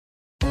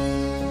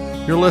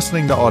You're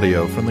listening to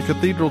audio from the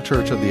Cathedral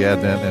Church of the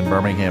Advent in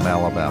Birmingham,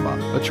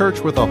 Alabama, a church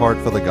with a heart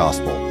for the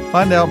gospel.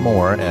 Find out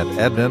more at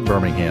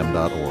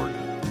adventbirmingham.org.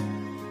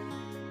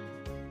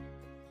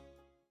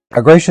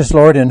 Our gracious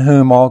Lord, in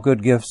whom all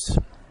good gifts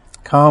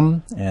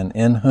come and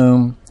in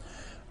whom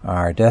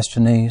our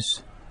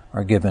destinies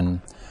are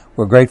given,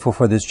 we're grateful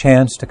for this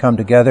chance to come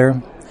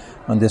together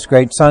on this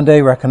great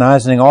Sunday,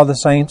 recognizing all the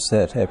saints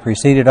that have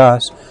preceded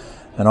us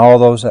and all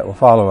those that will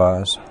follow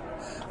us.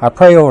 I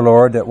pray, O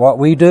Lord, that what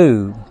we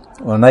do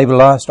will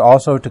enable us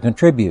also to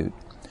contribute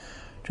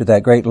to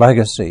that great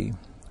legacy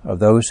of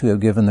those who have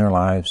given their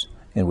lives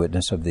in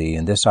witness of Thee.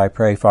 And this I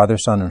pray, Father,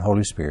 Son, and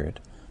Holy Spirit.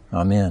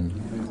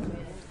 Amen.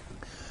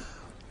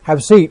 Have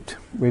a seat.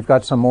 We've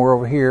got some more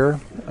over here.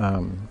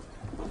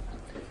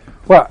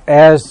 Well,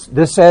 as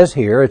this says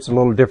here, it's a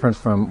little different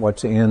from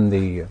what's in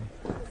the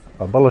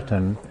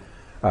bulletin.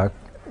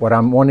 What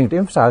I'm wanting to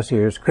emphasize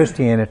here is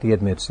Christianity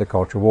amidst the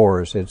culture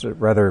wars. It's a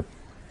rather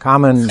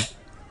commonly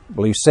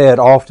said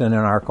often in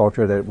our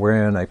culture that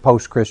we're in a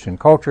post-Christian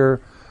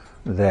culture,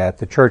 that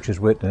the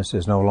church's witness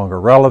is no longer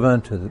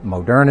relevant to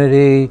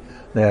modernity,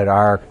 that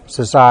our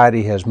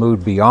society has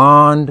moved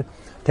beyond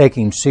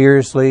taking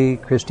seriously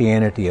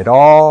Christianity at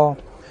all.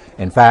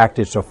 In fact,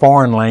 it's a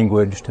foreign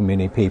language to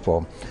many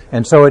people.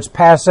 And so it's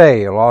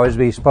passé. It'll always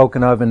be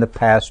spoken of in the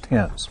past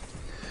tense.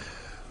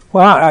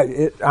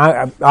 Well,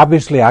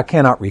 obviously I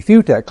cannot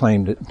refute that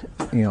claim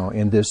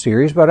in this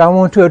series, but I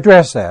want to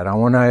address that. I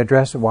want to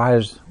address why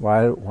is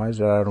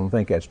that I don't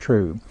think that's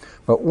true.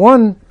 But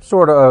one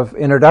sort of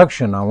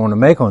introduction I want to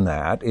make on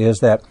that is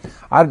that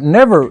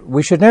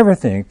we should never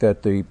think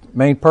that the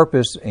main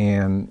purpose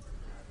and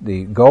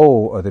the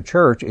goal of the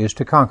church is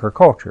to conquer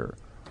culture.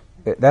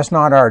 That's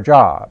not our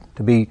job,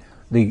 to be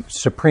the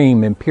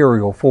supreme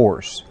imperial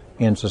force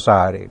in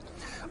society.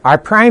 Our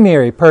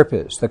primary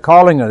purpose, the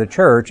calling of the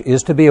church,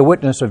 is to be a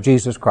witness of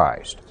Jesus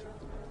Christ.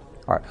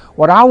 All right.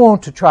 What I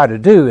want to try to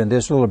do in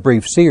this little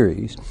brief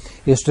series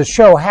is to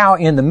show how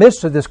in the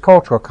midst of this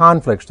cultural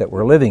conflicts that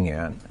we're living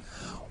in,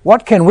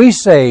 what can we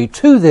say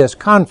to this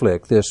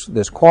conflict,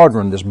 this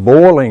quadrant, this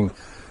boiling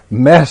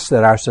mess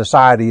that our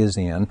society is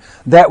in,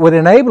 that would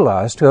enable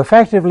us to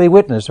effectively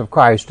witness of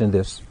Christ in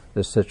this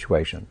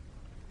situation.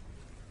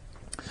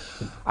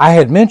 I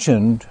had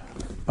mentioned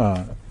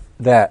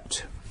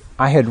that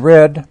I had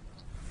read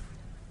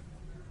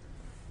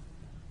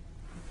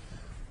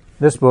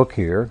this book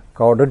here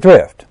called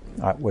Adrift,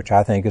 which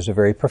I think is a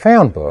very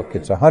profound book.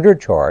 It's 100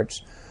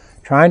 charts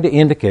trying to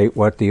indicate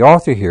what the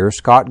author here,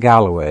 Scott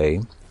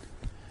Galloway,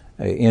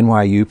 a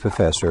NYU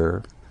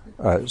professor,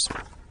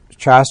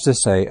 tries to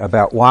say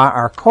about why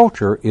our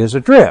culture is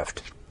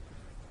adrift.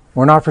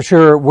 We're not for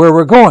sure where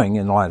we're going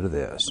in light of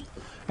this.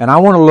 And I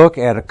want to look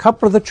at a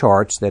couple of the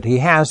charts that he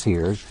has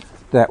here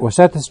that will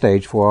set the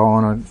stage for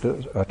what I want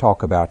to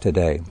talk about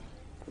today.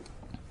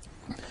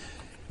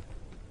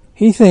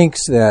 He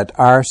thinks that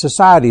our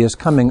society is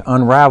coming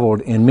unraveled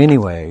in many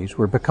ways.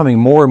 We're becoming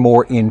more and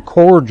more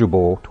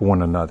incorrigible to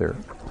one another.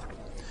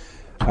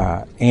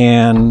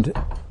 And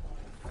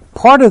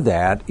part of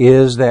that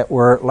is that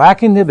we're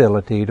lacking the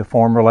ability to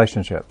form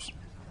relationships.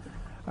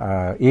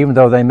 Even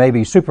though they may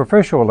be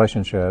superficial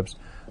relationships,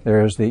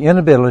 there's the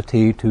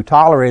inability to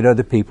tolerate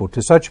other people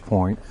to such a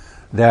point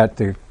that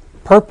the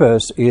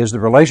purpose is the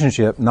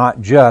relationship,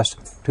 not just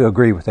to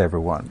agree with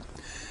everyone.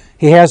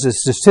 He has a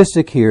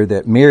statistic here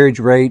that marriage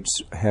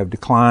rates have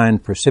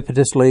declined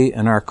precipitously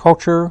in our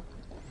culture.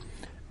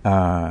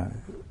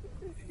 In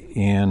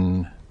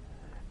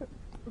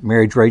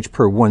marriage rates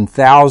per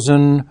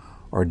 1,000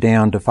 are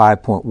down to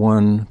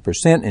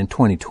 5.1% in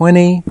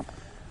 2020.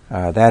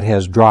 That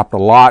has dropped a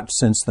lot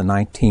since the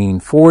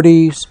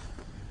 1940s.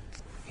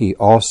 He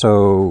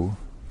also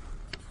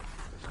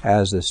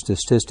has a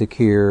statistic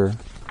here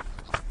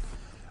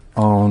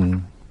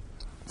on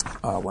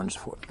one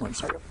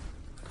second.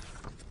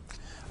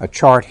 A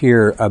chart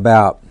here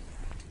about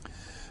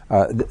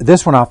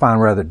this one I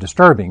find rather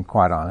disturbing,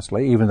 quite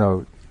honestly, even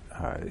though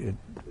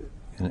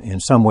in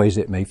some ways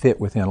it may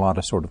fit within a lot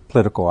of sort of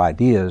political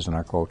ideas in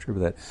our culture.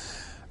 That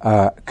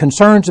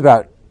concerns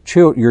about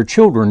your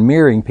children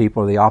marrying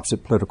people of the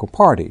opposite political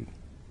party.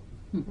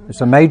 It's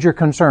a major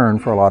concern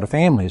for a lot of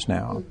families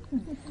now.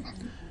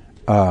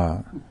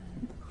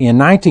 In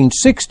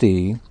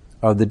 1960,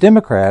 of the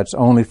Democrats,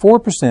 only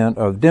 4%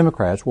 of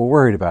Democrats were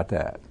worried about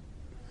that.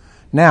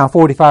 Now,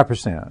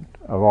 45%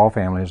 of all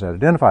families that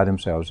identify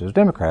themselves as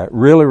Democrat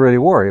really, really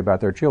worry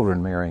about their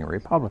children marrying a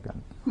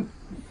Republican.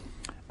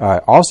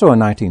 Also in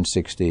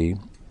 1960,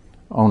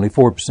 only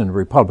 4% of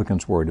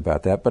Republicans worried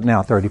about that, but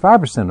now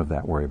 35% of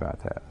that worry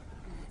about that.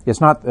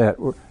 It's not that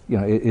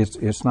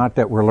it's not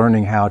that we're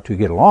learning how to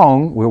get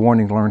along. We're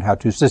wanting to learn how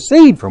to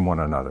secede from one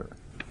another.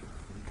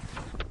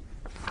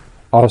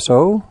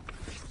 Also,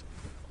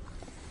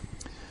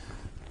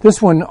 this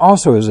one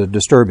also is a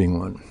disturbing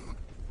one.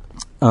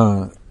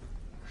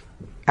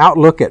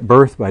 Outlook at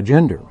birth by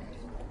gender.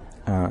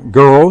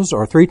 Girls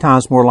are 3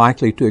 times more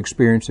likely to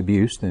experience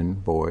abuse than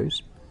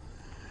boys,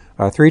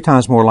 3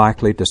 times more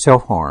likely to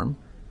self-harm,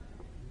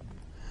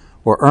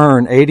 will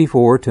earn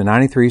 84 to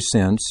 93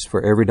 cents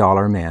for every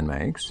dollar a man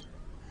makes,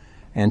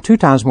 and 2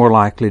 times more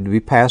likely to be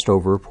passed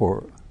over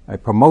for a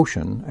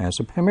promotion as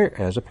a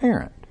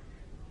parent.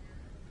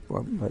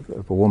 Well,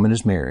 if a woman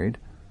is married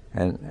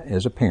and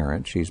is a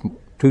parent, she's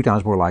 2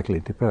 times more likely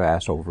to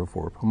pass over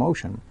for a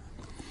promotion.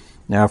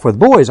 Now, for the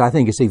boys, I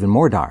think it's even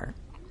more dire.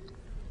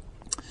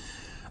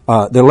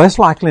 They're less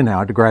likely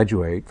now to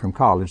graduate from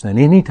college than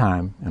any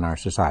time in our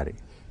society.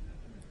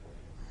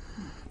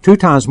 2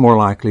 times more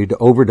likely to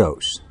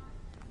overdose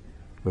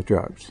with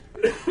drugs.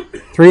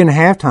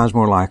 3.5 times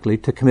more likely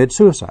to commit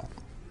suicide.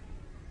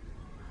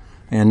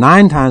 And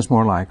 9 times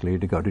more likely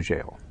to go to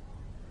jail.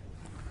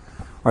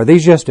 Are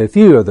these just a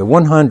few of the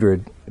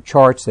 100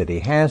 charts that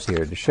he has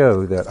here to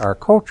show that our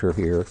culture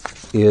here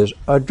is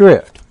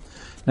adrift?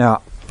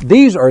 Now,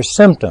 these are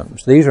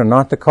symptoms. These are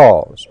not the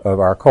cause of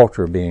our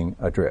culture being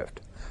adrift.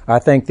 I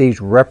think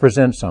these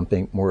represent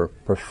something more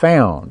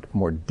profound,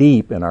 more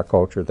deep in our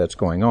culture that's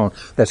going on,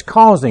 that's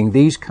causing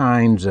these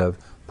kinds of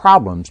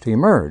problems to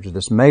emerge,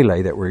 this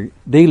melee that we're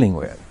dealing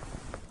with.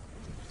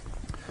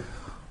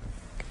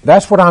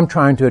 That's what I'm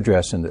trying to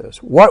address in this.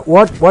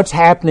 What's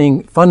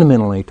happening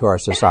fundamentally to our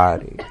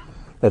society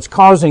that's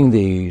causing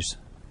these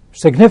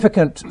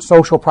significant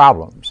social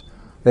problems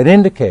that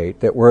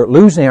indicate that we're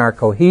losing our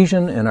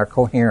cohesion and our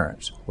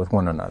coherence with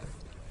one another?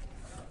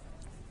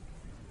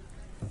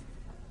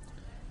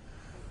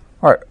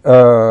 All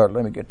right,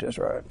 let me get this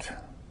right.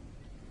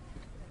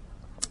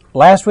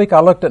 Last week I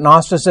looked at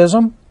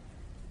Gnosticism,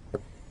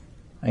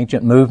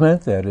 ancient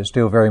movement that is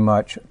still very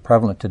much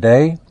prevalent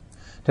today.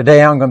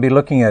 Today I'm going to be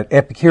looking at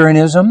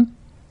Epicureanism,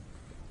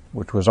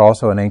 which was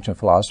also an ancient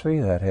philosophy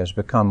that has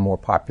become more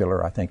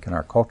popular, I think, in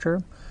our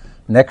culture.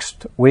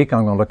 Next week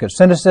I'm going to look at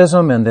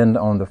Cynicism, and then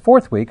on the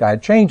 4th week I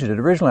had changed it.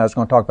 Originally I was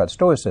going to talk about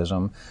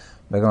Stoicism.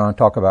 We're going to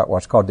talk about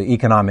what's called the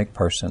economic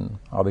person.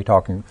 I'll be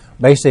talking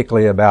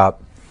basically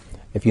about,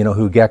 if you know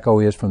who Gecko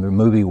is from the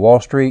movie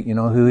Wall Street, you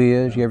know who he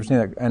is? You ever seen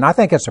that? And I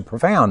think it's a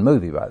profound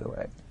movie, by the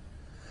way.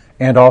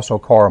 And also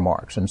Karl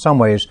Marx. In some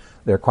ways,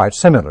 they're quite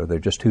similar. They're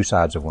just 2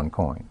 sides of one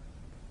coin.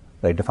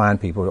 They define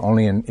people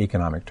only in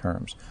economic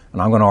terms.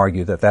 And I'm going to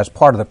argue that that's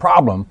part of the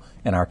problem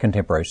in our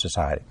contemporary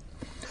society.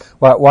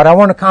 Well, what I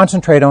want to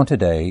concentrate on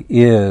today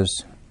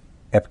is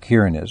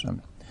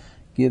Epicureanism.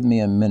 Give me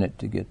a minute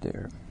to get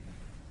there.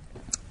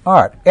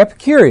 All right,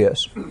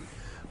 Epicurus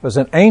was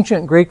an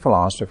ancient Greek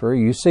philosopher.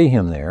 You see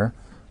him there,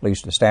 at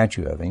least a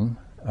statue of him,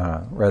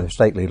 rather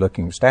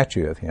stately-looking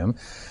statue of him.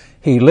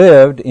 He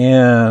lived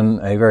in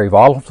a very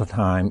volatile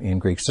time in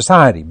Greek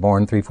society,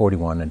 born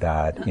 341 and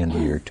died in the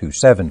year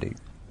 270.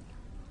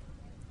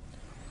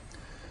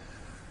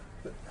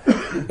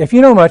 If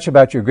you know much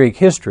about your Greek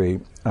history,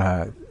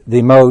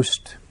 the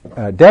most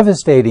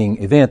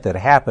devastating event that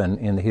happened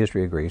in the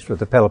history of Greece was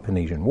the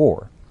Peloponnesian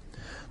War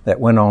that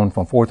went on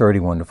from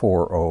 431 to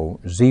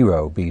 400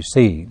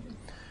 BC.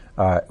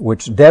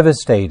 Which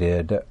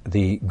devastated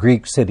the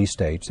Greek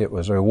city-states. It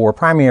was a war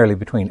primarily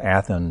between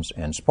Athens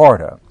and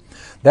Sparta.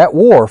 That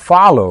war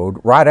followed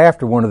right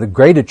after one of the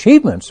great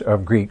achievements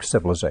of Greek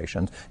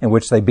civilization, in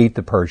which they beat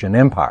the Persian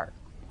Empire,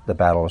 the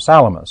Battle of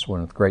Salamis,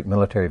 one of the great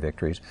military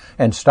victories,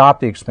 and stopped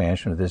the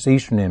expansion of this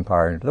Eastern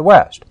Empire into the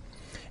West.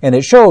 And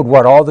it showed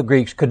what all the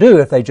Greeks could do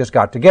if they just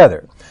got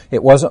together.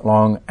 It wasn't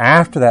long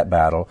after that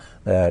battle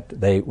that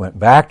they went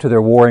back to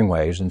their warring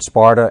ways, and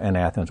Sparta and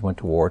Athens went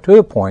to war, to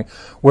a point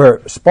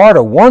where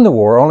Sparta won the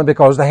war only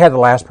because they had the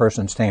last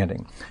person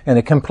standing. And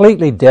it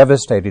completely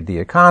devastated the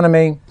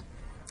economy,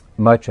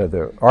 much of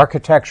the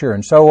architecture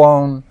and so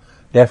on,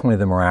 definitely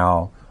the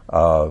morale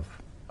of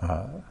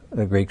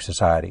the Greek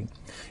society.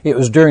 It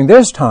was during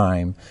this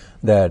time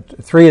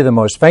that 3 of the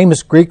most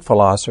famous Greek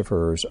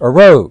philosophers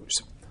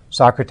arose: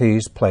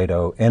 Socrates,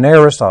 Plato, and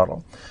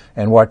Aristotle.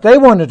 And what they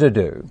wanted to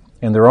do,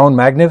 in their own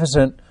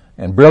magnificent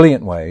and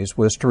brilliant ways,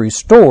 was to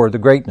restore the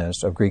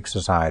greatness of Greek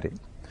society.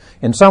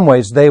 In some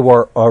ways, they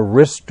were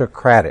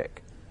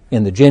aristocratic,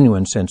 in the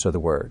genuine sense of the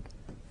word.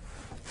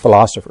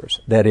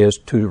 Philosophers, that is,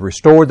 to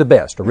restore the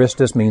best.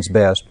 Aristos means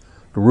best,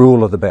 the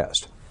rule of the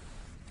best.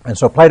 And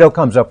so Plato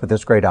comes up with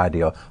this great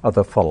idea of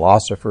the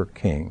philosopher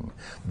king.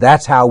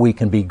 That's how we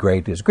can be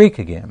great as Greek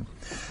again.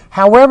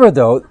 However,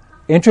 though,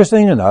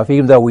 interesting enough,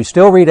 even though we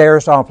still read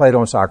Aristotle, Plato,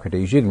 and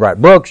Socrates, you can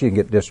write books, you can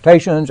get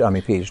dissertations,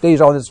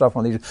 PhDs, all this stuff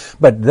on these,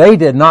 but they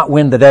did not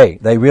win the day.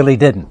 They really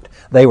didn't.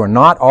 They were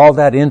not all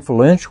that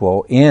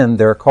influential in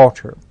their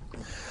culture.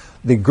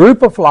 The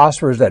group of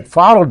philosophers that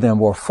followed them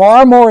were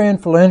far more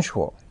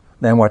influential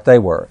than what they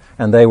were,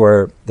 and they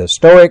were the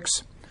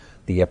Stoics,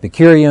 the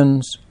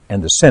Epicureans,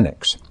 and the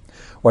Cynics.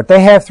 What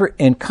they have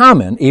in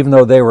common, even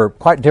though they were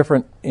quite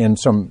different in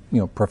some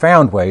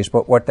profound ways,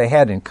 but what they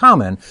had in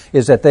common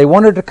is that they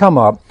wanted to come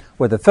up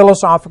with a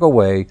philosophical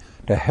way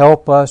to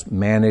help us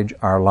manage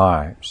our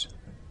lives,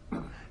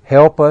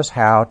 help us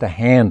how to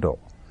handle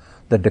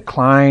the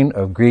decline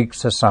of Greek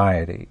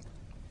society.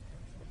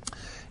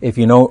 If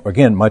you know,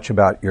 again, much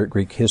about your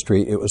Greek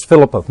history, it was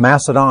Philip of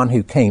Macedon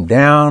who came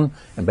down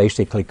and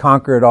basically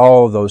conquered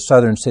all of those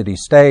southern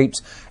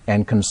city-states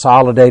and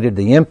consolidated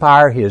the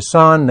empire. His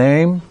son,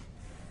 named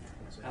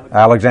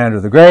Alexander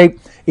the Great,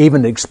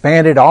 even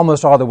expanded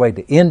almost all the way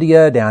to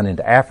India, down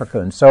into Africa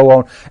and so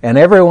on. And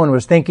everyone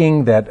was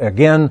thinking that,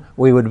 again,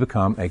 we would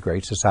become a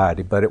great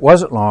society. But it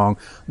wasn't long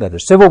that a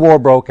civil war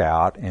broke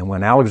out, and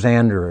when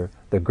Alexander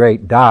the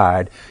Great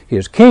died,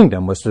 his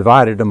kingdom was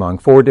divided among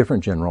 4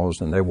 different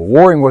generals, and they were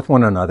warring with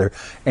one another,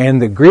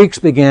 and the Greeks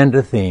began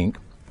to think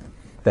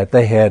that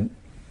they had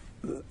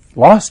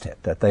lost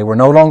it, that they were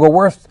no longer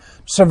worth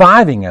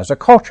surviving as a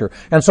culture.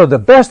 And so the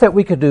best that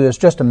we could do is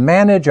just to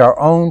manage our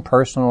own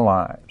personal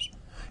lives.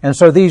 And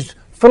so these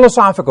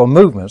philosophical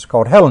movements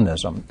called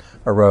Hellenism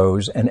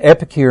arose, and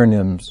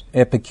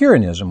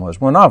Epicureanism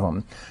was one of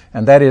them.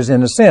 And that is,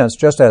 in a sense,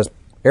 just as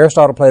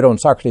Aristotle, Plato, and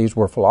Socrates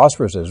were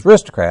philosophers as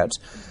aristocrats,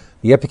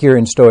 the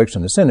Epicurean Stoics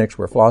and the Cynics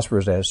were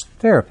philosophers as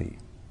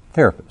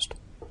therapists.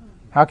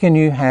 How can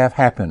you have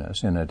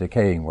happiness in a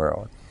decaying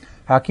world?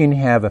 How can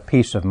you have a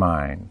peace of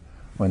mind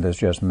when there's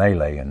just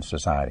melee in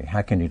society?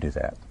 How can you do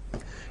that?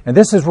 And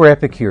this is where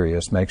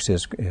Epicurus makes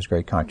his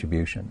great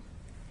contribution.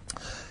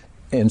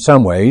 In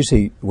some ways,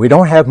 we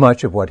don't have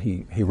much of what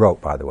he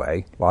wrote, by the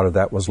way. A lot of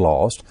that was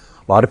lost.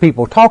 A lot of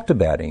people talked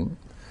about him,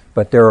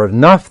 but there are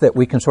enough that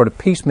we can sort of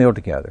piecemeal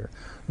together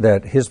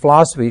that his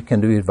philosophy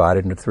can be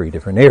divided into 3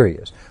 different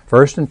areas.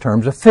 First, in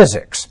terms of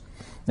physics.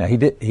 Now,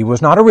 he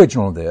was not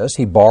original in this.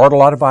 He borrowed a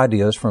lot of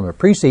ideas from a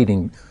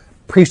preceding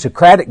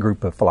pre-Socratic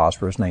group of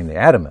philosophers named the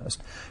atomists.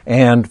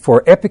 And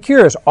for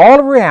Epicurus, all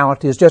of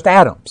reality is just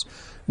atoms.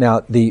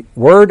 Now, the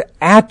word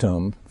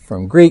atom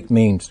from Greek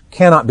means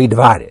cannot be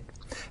divided.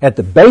 At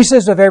the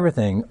basis of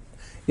everything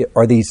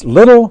are these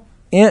little,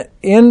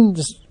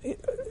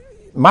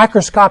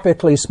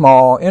 microscopically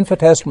small,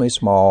 infinitesimally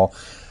small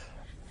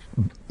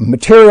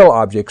material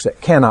objects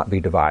that cannot be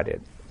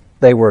divided.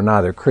 They were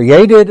neither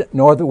created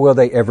nor will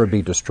they ever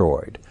be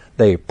destroyed.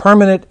 They are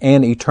permanent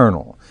and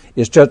eternal.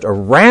 It's just a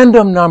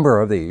random number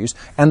of these,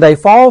 and they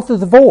fall through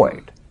the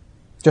void,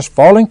 just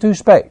falling through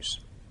space.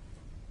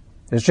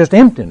 There's just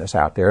emptiness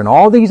out there, and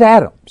all these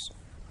atoms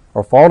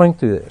are falling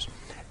through this.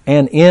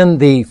 And in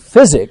the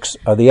physics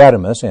of the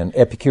atomists, and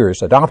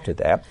Epicurus adopted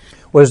that,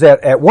 was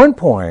that at one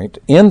point,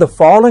 in the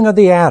falling of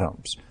the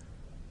atoms,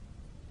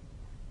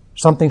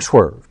 something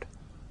swerved.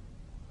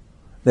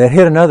 That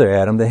hit another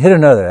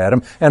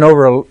atom, and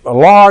over a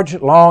large,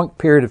 long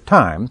period of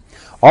time,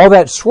 all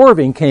that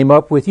swerving came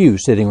up with you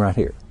sitting right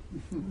here.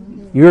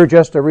 You're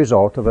just a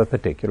result of a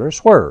particular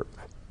swerve.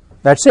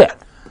 That's it.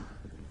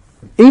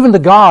 Even the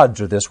gods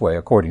are this way,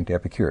 according to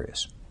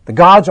Epicurus. The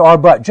gods are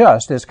but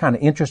just this kind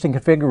of interesting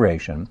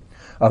configuration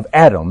of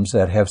atoms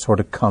that have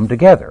sort of come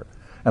together.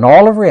 And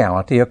all of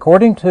reality,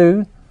 according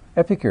to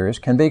Epicurus,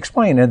 can be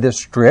explained in this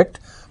strict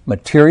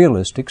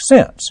materialistic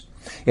sense.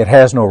 It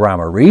has no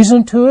rhyme or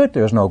reason to it.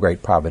 There's no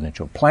great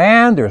providential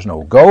plan. There's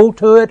no goal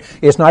to it.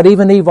 It's not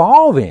even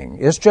evolving.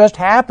 It's just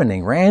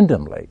happening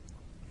randomly.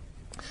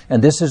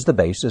 And this is the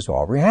basis of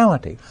all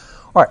reality.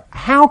 All right,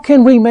 how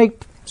can we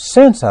make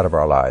sense out of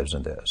our lives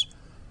in this?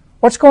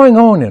 What's going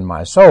on in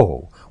my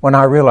soul when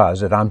I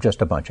realize that I'm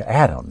just a bunch of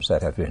atoms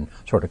that have been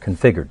sort of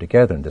configured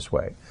together in this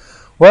way?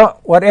 Well,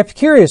 what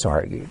Epicurus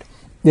argued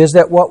is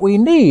that what we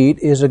need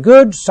is a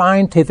good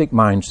scientific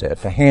mindset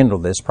to handle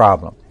this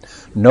problem.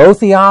 No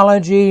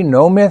theology,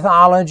 no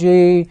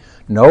mythology,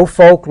 no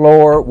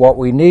folklore. What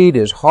we need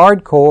is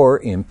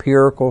hardcore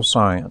empirical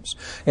science.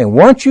 And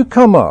once you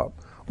come up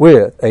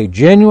with a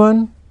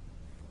genuine,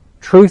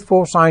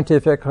 truthful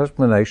scientific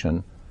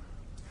explanation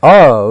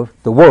of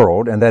the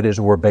world, and that is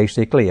we're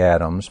basically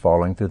atoms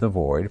falling through the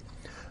void,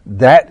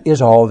 that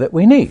is all that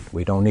we need.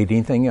 We don't need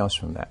anything else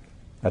from that.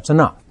 That's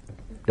enough.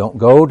 Don't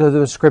go to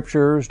the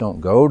scriptures. Don't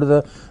go to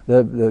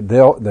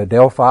the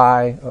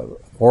Delphi,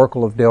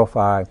 Oracle of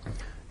Delphi.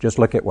 Just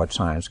look at what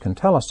science can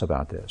tell us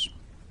about this.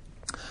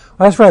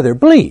 Well, that's rather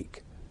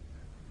bleak.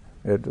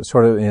 It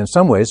sort of, in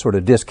some ways, sort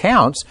of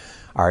discounts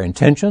our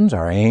intentions,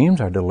 our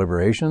aims, our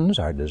deliberations,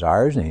 our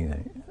desires,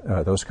 anything,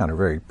 those kind of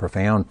very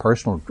profound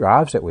personal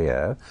drives that we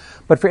have.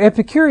 But for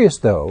Epicurus,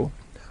 though,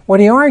 what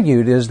he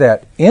argued is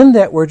that in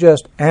that we're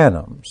just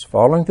atoms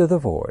falling through the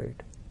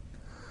void,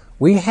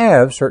 we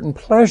have certain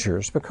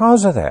pleasures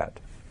because of that.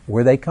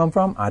 Where they come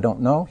from, I don't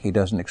know. He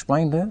doesn't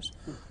explain this.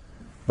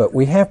 But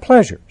we have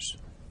pleasures.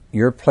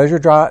 You're a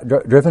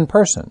pleasure-driven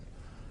person.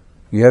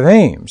 You have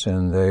aims,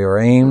 and they are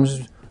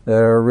aims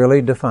that are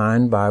really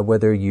defined by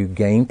whether you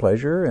gain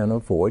pleasure and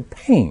avoid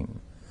pain.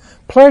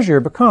 Pleasure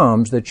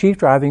becomes the chief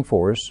driving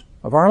force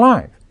of our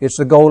life. It's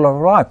the goal of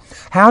our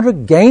life. How to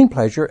gain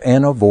pleasure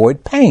and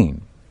avoid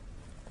pain.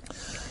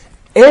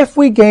 If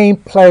we gain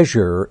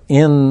pleasure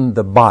in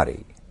the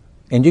body,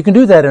 and you can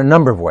do that in a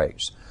number of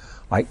ways,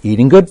 like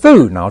eating good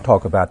food, and I'll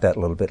talk about that a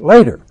little bit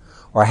later,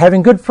 or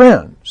having good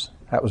friends.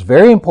 That was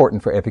very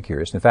important for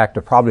Epicurus. In fact,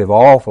 probably of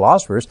all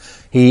philosophers,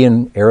 he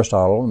and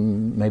Aristotle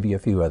and maybe a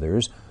few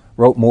others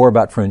wrote more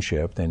about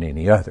friendship than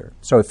any other.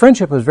 So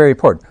friendship was very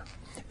important.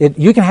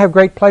 You can have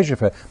great pleasure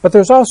for it, but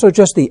there's also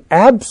just the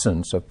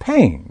absence of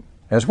pain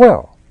as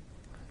well.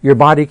 Your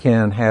body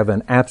can have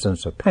an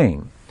absence of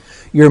pain.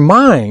 Your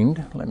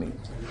mind,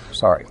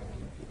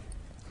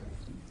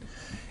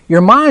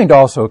 your mind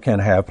also can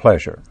have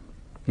pleasure.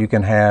 You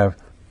can have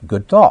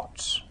good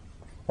thoughts,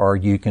 or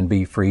you can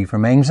be free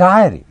from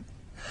anxiety.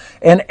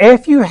 And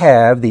if you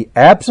have the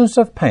absence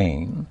of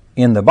pain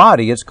in the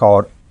body, it's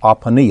called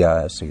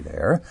apnea, I see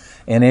there.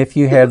 And if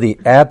you have the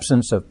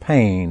absence of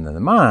pain in the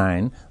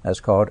mind,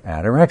 that's called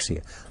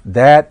ataraxia.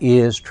 That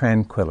is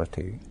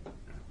tranquility.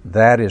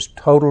 That is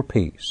total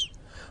peace.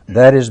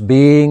 That is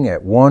being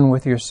at one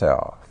with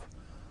yourself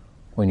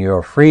when you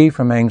are free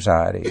from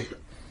anxiety.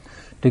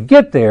 To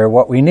get there,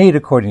 what we need,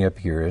 according to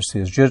Epicurus,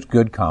 is just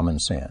good common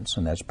sense,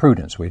 and that's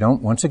prudence. We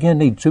don't, once again,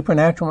 need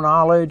supernatural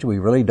knowledge. We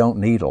really don't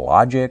need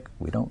logic.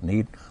 We don't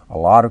need a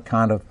lot of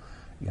kind of,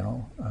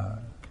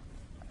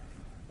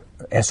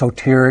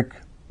 esoteric,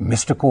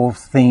 mystical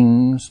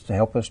things to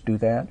help us do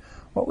that.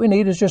 What we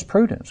need is just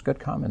prudence, good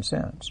common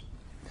sense.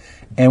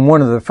 And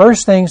one of the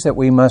first things that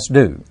we must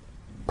do,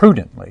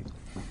 prudently,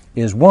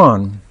 is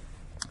one,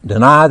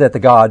 deny that the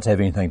gods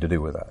have anything to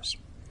do with us.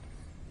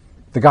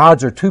 The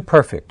gods are too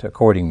perfect,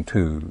 according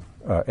to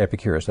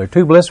Epicurus. They're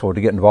too blissful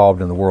to get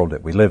involved in the world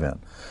that we live in.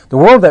 The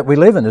world that we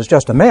live in is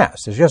just a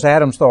mess. It's just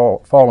atoms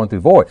falling through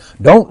void.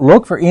 Don't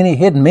look for any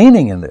hidden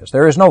meaning in this.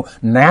 There is no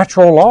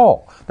natural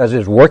law that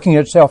is working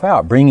itself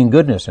out, bringing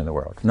goodness in the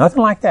world.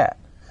 Nothing like that.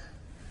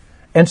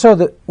 And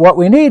so what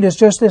we need is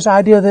just this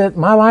idea that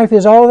my life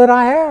is all that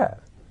I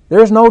have.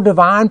 There's no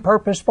divine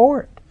purpose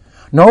for it.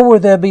 Nor will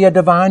there be a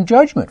divine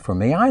judgment for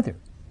me either.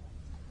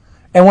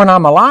 And when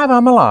I'm alive,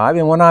 I'm alive.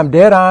 And when I'm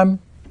dead, I'm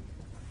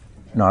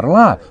not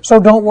alive. So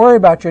don't worry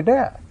about your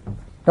death.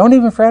 Don't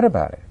even fret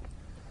about it.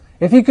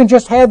 If you can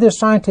just have this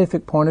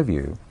scientific point of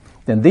view,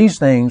 then these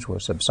things will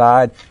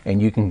subside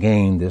and you can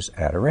gain this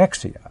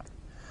ataraxia.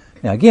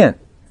 Now again,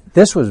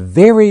 this was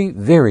very,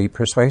 very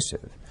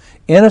persuasive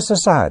in a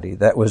society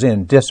that was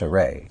in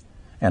disarray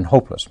and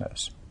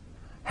hopelessness.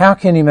 How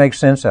can you make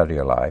sense out of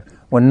your life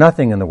when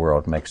nothing in the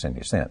world makes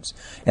any sense?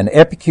 And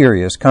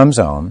Epicurus comes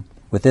on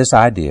with this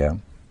idea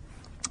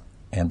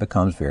and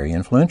becomes very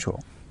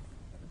influential.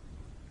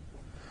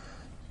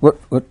 What?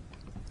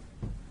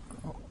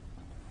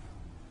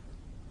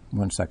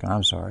 One second,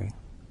 I'm sorry.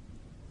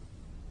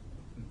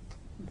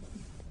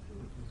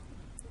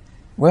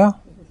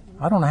 Well,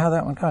 I don't know how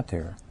that one got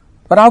there.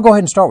 But I'll go ahead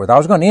and start with it. I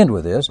was going to end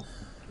with this.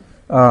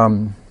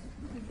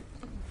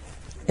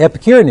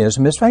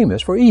 Epicureanism is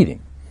famous for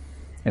eating.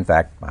 In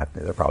fact,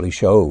 there are probably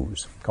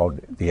shows called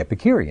The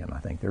Epicurean, I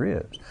think there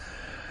is.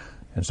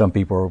 And some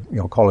people,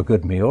 call a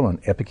good meal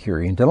an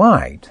Epicurean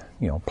delight,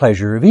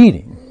 pleasure of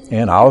eating.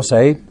 And I'll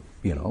say,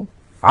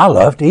 I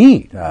love to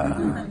eat.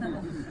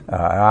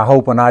 I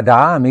hope when I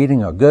die, I'm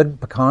eating a good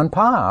pecan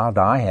pie. I'll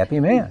die a happy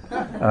man.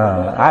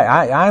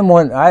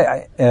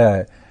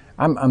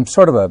 I'm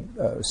sort of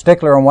a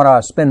stickler on what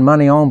I spend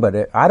money on,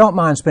 but I don't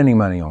mind spending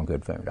money on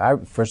good food.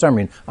 For some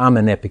reason, I'm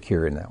an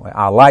Epicurean that way.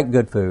 I like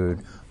good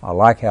food. I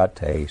like how it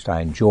tastes.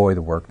 I enjoy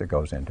the work that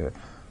goes into it.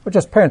 But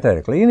just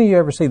parenthetically, any of you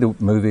ever see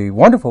the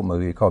wonderful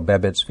movie called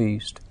Babette's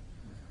Feast?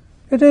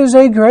 It is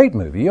a great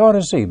movie. You ought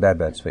to see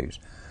Babette's Feast.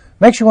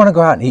 Makes you want to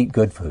go out and eat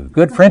good food,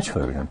 good French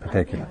food in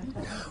particular.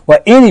 Well,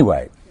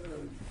 anyway,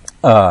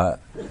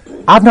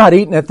 I've not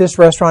eaten at this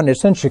restaurant.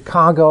 It's in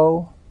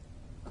Chicago,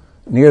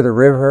 near the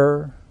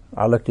river.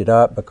 I looked it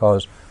up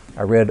because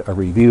I read a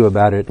review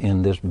about it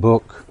in this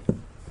book,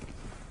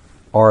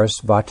 Ars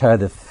Vitae,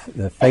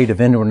 The Fate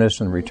of Indolence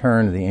and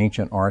Return to the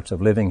Ancient Arts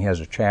of Living. He has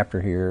a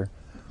chapter here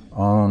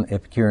on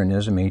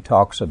Epicureanism. He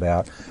talks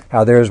about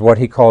how there's what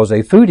he calls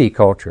a foodie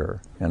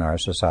culture in our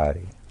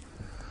society.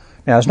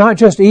 Now, it's not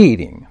just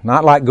eating,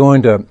 not like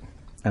going to,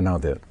 I know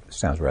that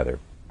sounds rather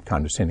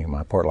condescending on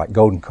my part, like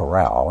Golden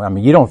Corral. I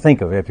mean, you don't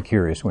think of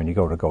Epicurus when you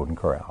go to Golden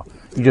Corral.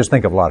 You just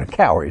think of a lot of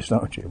calories,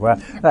 don't you? Well,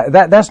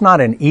 that's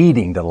not an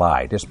eating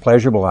delight. It's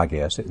pleasurable, I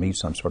guess. It meets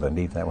some sort of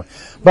need that way.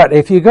 But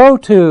if you go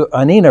to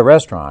Anina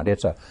restaurant,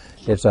 it's a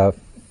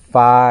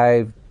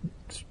 5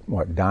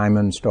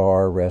 Diamond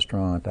Star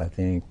restaurant, I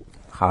think,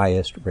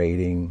 highest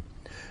rating.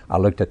 I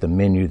looked at the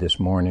menu this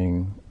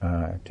morning.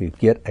 To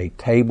get a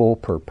table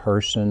per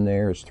person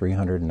there is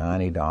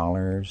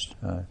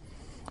 $390.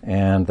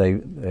 And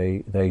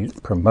they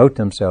promote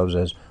themselves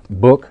as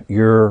book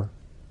your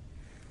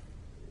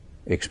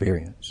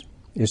experience.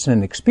 It's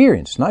an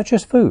experience. It's not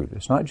just food.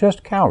 It's not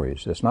just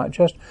calories. It's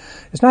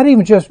not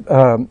even just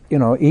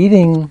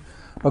eating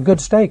a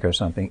good steak or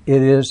something.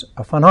 It is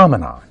a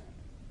phenomenon.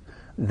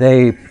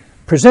 They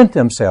present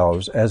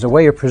themselves as a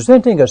way of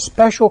presenting a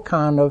special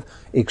kind of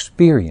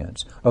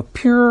experience, of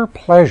pure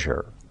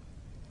pleasure.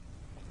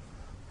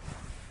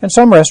 And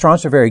some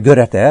restaurants are very good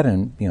at that,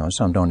 and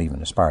some don't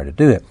even aspire to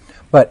do it.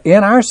 But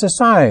in our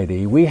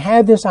society, we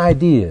have this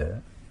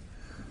idea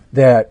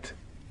that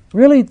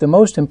really the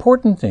most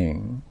important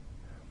thing,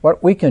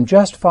 what we can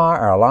justify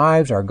our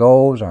lives, our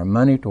goals, our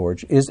money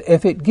towards, is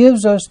if it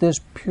gives us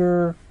this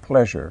pure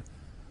pleasure,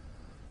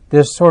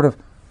 this sort of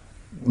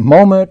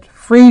moment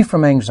free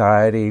from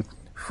anxiety,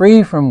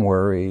 free from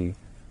worry,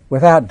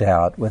 without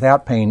doubt,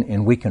 without pain,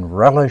 and we can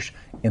relish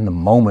in the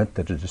moment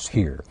that it is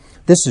here.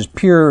 This is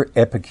pure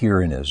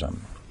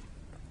Epicureanism.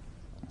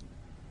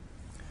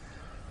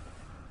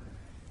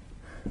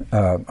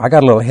 I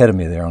got a little ahead of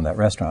me there on that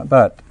restaurant,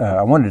 but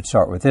I wanted to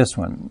start with this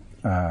one.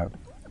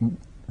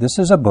 This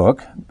is a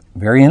book,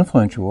 very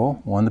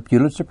influential, won the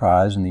Pulitzer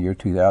Prize in the year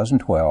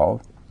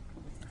 2012.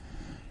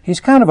 He's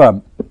kind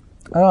of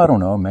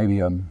maybe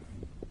a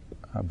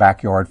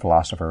backyard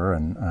philosopher,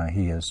 and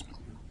he has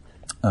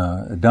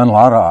done a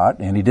lot,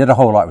 and he did a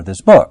whole lot with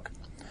this book.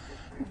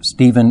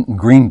 Stephen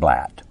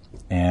Greenblatt,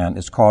 and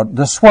it's called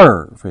The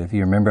Swerve. If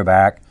you remember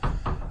back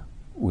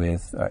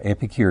with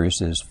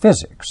Epicurus's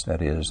physics,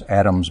 that is,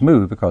 atoms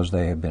move because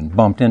they have been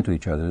bumped into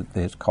each other.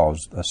 It's called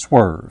a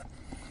swerve.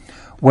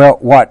 Well,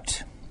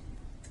 what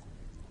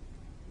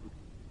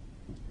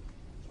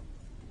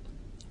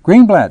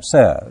Greenblatt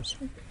says,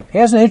 he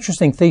has an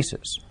interesting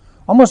thesis,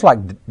 almost like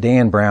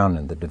Dan Brown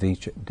in the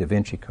Da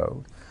Vinci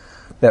Code,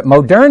 that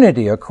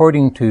modernity,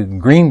 according to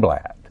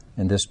Greenblatt,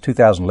 in this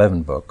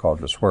 2011 book called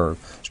The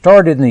Swerve,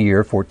 started in the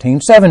year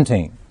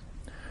 1417,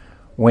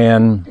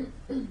 when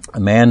a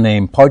man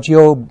named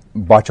Poggio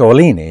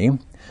Bocciolini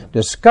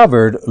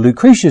discovered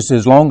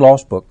Lucretius's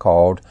long-lost book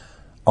called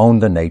On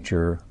the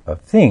Nature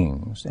of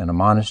Things in a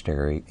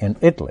monastery in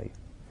Italy.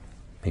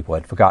 People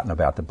had forgotten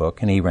about the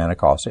book, and he ran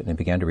across it and he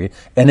began to read it.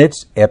 And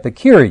it's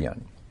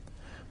Epicurean.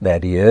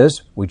 That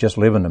is, we just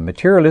live in a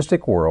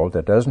materialistic world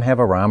that doesn't have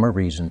a rhyme or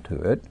reason to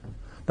it.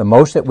 The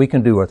most that we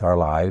can do with our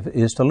life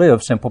is to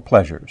live simple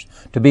pleasures,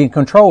 to be in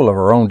control of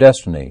our own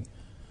destiny,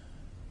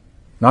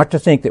 not to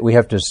think that we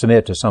have to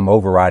submit to some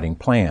overriding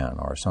plan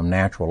or some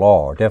natural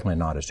law, or definitely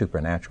not a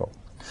supernatural.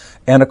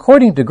 And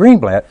according to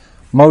Greenblatt,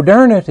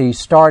 modernity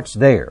starts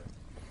there.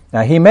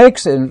 Now, he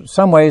makes, in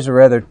some ways, a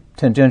rather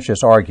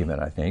tendentious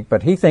argument, I think,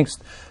 but he thinks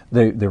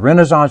the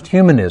Renaissance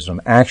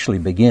humanism actually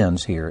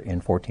begins here in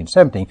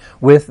 1417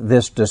 with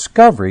this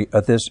discovery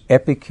of this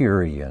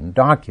Epicurean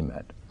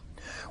document.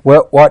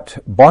 Well, what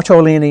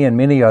Bocciolini and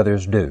many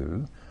others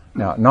do,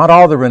 now, not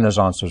all the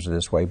Renaissance are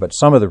this way, but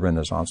some of the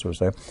Renaissance was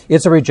there,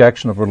 it's a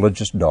rejection of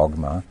religious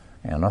dogma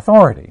and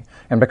authority.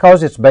 And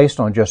because it's based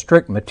on just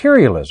strict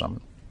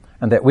materialism,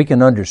 and that we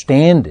can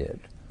understand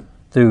it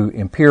through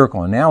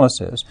empirical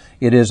analysis,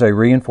 it is a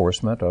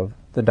reinforcement of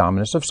the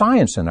dominance of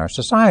science in our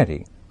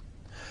society.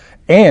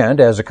 And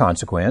as a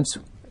consequence,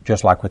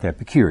 just like with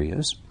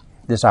Epicurus,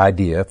 this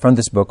idea from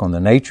this book on the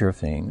nature of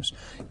things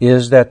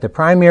is that the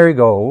primary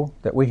goal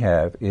that we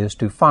have is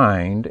to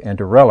find and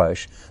to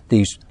relish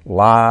these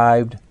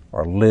lived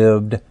or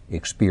lived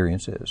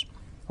experiences.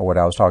 Or what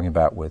I was talking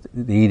about with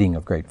the eating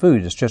of great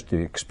food is just the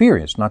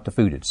experience, not the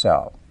food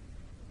itself.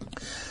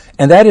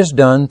 And that is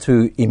done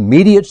through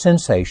immediate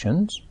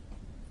sensations.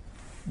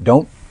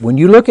 When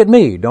you look at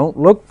me, don't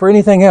look for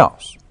anything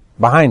else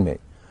behind me.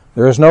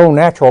 There is no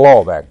natural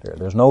law back there.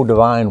 There's no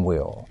divine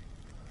will.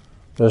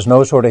 There's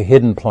no sort of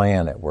hidden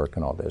plan at work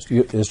in all this.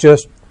 It's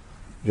just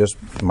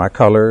my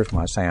colors,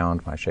 my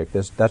sound, my shape.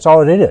 That's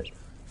all it is.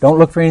 Don't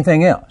look for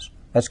anything else.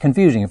 That's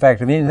confusing. In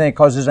fact, if anything, it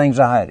causes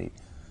anxiety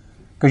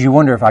because you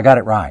wonder if I got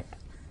it right.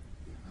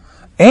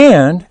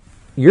 And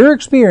your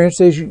experience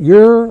is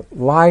your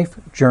life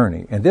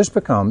journey, and this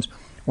becomes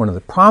one of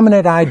the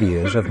prominent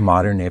ideas of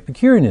modern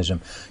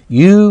Epicureanism.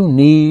 You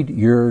need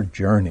your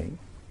journey.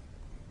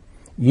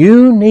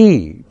 You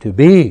need to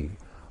be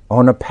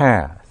on a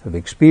path of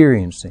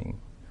experiencing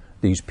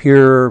these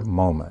pure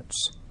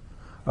moments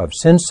of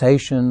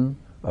sensation,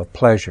 of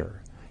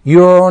pleasure.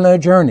 You are on a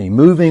journey,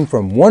 moving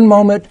from one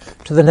moment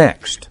to the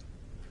next,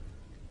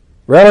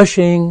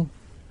 relishing,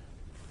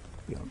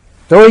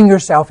 throwing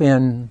yourself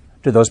in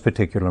to those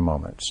particular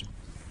moments.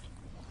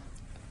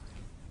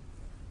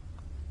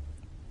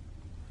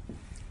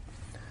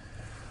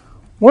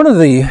 One of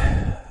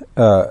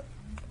the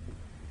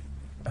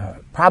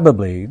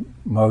probably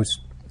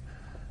most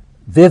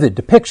vivid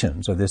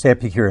depictions of this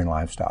Epicurean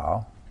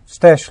lifestyle,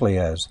 especially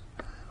as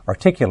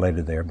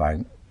articulated there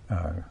by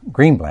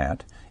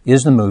Greenblatt,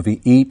 is the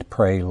movie Eat,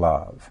 Pray,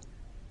 Love.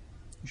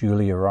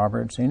 Julia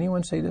Roberts.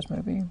 Anyone see this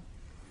movie?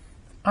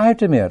 I have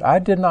to admit, I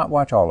did not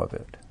watch all of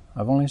it.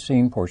 I've only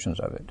seen portions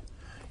of it.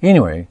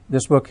 Anyway,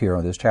 this book here,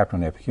 on this chapter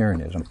on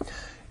Epicureanism,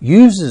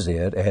 uses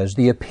it as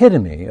the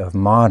epitome of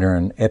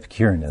modern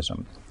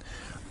Epicureanism.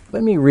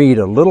 Let me read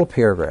a little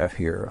paragraph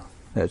here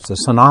that's the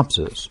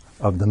synopsis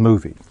of the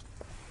movie.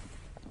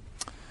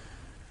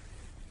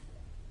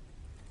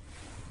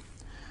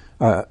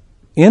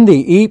 In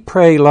the Eat,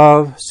 Pray,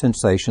 Love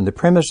sensation, the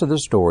premise of the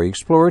story,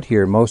 explored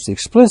here most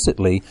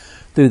explicitly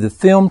through the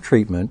film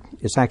treatment,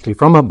 it's actually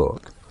from a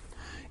book,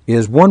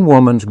 is one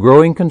woman's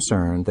growing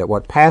concern that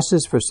what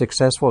passes for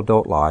successful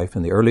adult life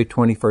in the early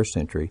 21st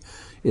century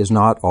is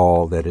not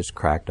all that it's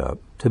cracked up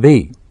to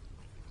be.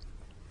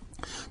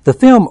 The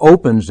film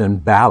opens in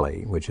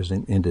Bali, which is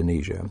in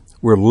Indonesia,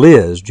 where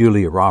Liz,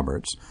 Julia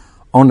Roberts,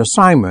 on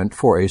assignment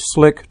for a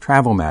slick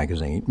travel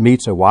magazine,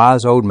 meets a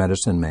wise old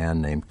medicine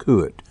man named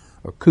Kutut,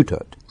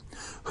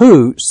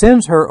 who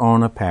sends her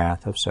on a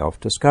path of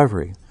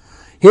self-discovery.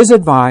 His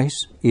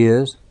advice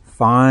is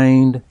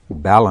find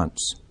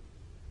balance.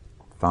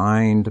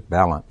 Find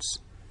balance.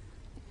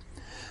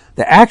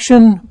 The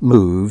action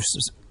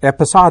moves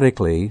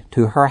episodically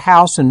to her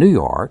house in New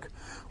York,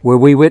 where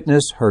we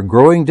witness her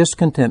growing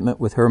discontentment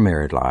with her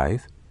married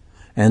life,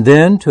 and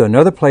then to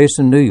another place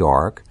in New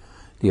York,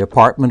 the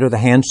apartment of the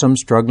handsome,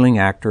 struggling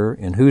actor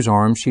in whose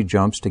arms she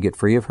jumps to get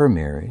free of her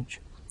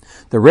marriage.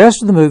 The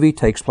rest of the movie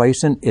takes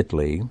place in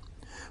Italy,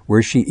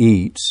 where she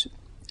eats,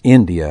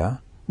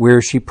 India,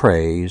 where she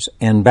prays,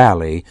 and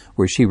Bali,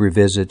 where she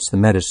revisits the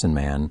medicine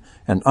man,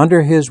 and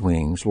under his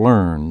wings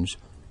learns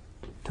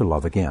to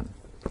love again.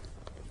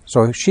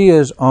 So she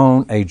is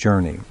on a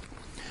journey.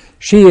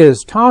 She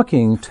is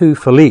talking to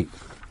Philippe,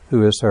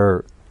 who is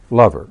her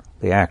lover,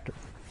 the actor.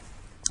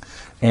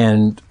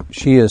 And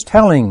she is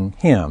telling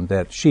him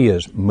that she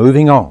is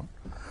moving on,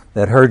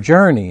 that her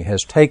journey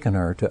has taken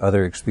her to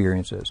other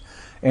experiences.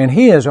 And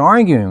he is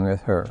arguing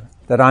with her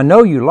that I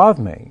know you love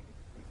me,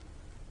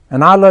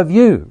 and I love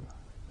you,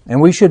 and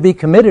we should be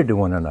committed to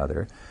one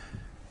another.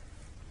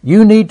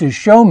 You need to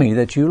show me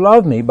that you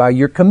love me by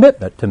your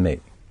commitment to me.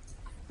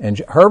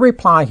 And her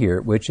reply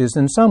here, which is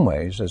in some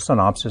ways a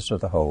synopsis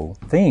of the whole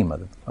theme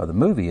of the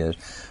movie, is,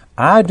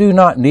 I do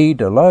not need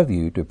to love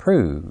you to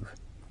prove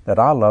that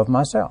I love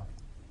myself.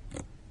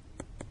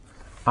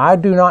 I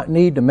do not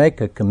need to make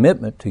a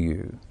commitment to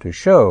you to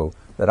show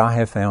that I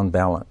have found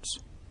balance.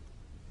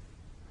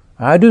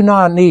 I do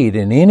not need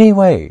in any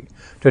way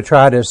to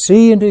try to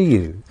see into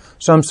you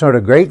some sort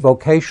of great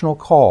vocational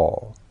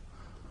call,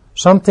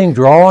 something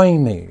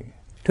drawing me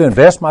to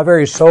invest my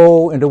very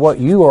soul into what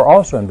you are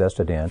also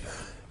invested in,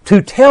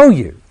 to tell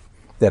you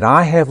that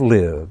I have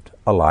lived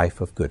a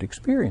life of good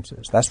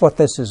experiences. That's what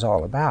this is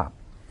all about.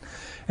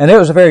 And it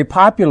was a very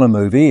popular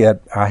movie.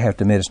 I have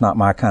to admit it's not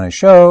my kind of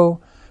show,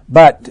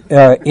 but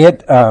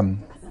I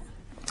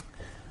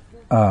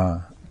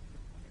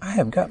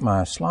have got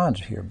my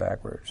slides here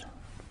backwards.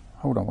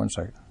 Hold on one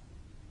second.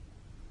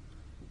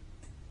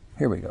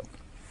 Here we go.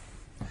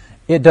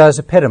 It does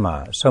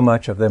epitomize so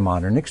much of the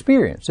modern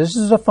experience. This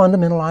is a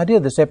fundamental idea,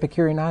 this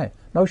Epicurean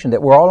notion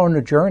that we're all on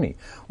a journey.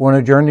 We're on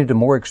a journey to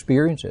more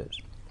experiences.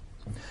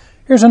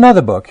 Here's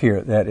another book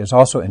here that is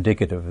also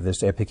indicative of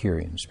this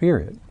Epicurean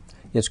spirit.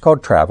 It's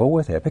called Travel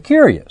with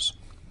Epicurus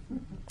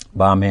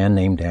by a man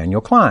named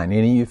Daniel Klein.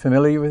 Any of you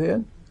familiar with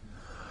it?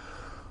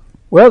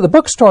 Well, the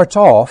book starts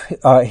off,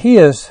 he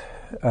is...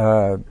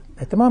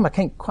 at the moment, I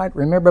can't quite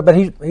remember, but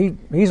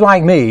he's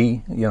like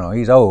me. You know,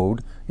 he's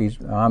old.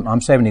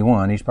 I'm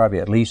 71. He's probably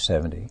at least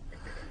 70.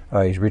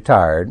 He's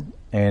retired,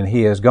 and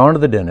he has gone to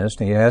the dentist,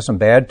 and he has some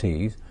bad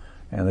teeth,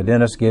 and the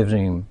dentist gives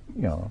him,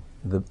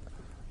 the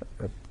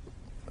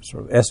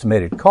sort of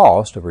estimated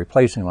cost of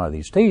replacing a lot of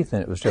these teeth,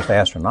 and it was just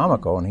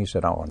astronomical. And he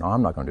said, "Oh no,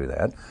 I'm not going to do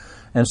that."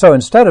 And so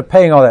instead of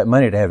paying all that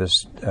money to have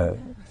his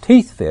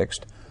teeth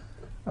fixed,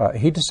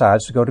 he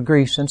decides to go to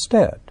Greece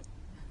instead.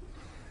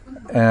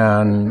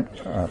 And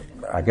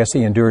I guess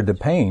he endured the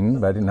pain,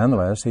 but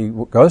nonetheless, he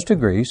goes to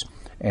Greece,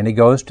 and he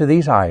goes to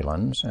these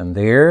islands, and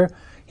there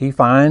he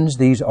finds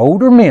these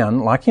older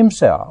men like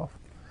himself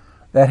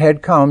that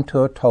had come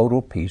to a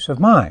total peace of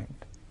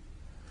mind.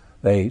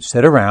 They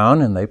sit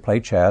around and they play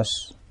chess,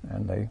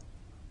 and they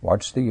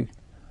watch the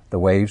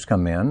waves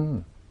come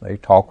in. They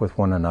talk with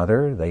one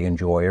another. They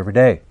enjoy every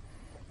day.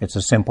 It's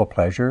a simple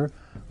pleasure.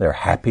 They're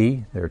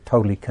happy. They're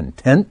totally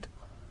content.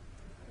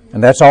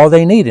 And that's all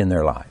they need in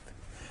their life.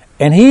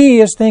 And he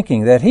is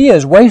thinking that he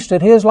has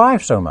wasted his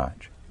life so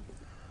much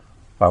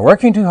by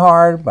working too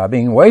hard, by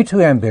being way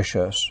too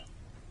ambitious,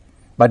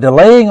 by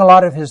delaying a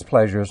lot of his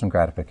pleasures and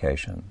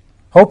gratification,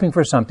 hoping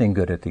for something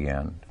good at the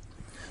end,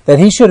 that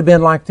he should have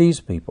been like these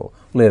people,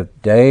 live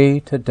day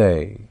to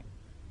day.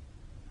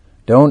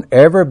 Don't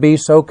ever be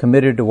so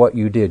committed to what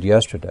you did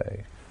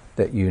yesterday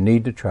that you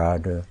need to try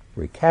to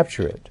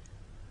recapture it,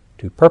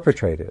 to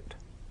perpetrate it,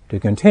 to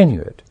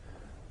continue it.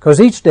 Because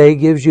each day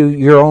gives you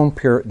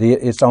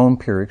its own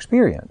pure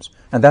experience.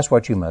 And that's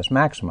what you must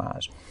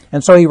maximize.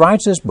 And so he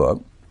writes this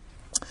book,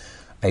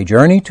 A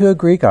Journey to a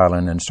Greek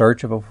Island in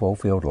Search of a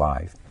Fulfilled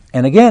Life.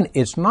 And again,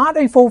 it's not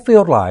a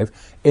fulfilled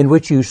life in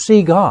which you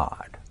see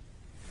God.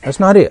 That's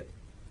not it.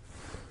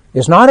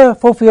 It's not a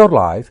fulfilled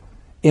life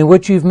in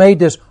which you've made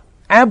this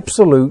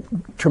absolute,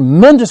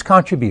 tremendous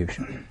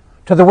contribution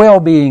to the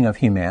well-being of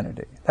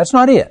humanity. That's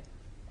not it.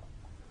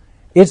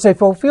 It's a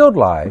fulfilled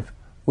life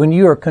when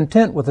you are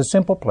content with the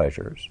simple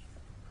pleasures,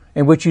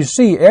 in which you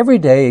see every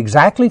day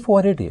exactly for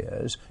what it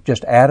is,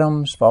 just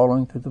atoms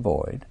falling through the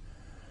void,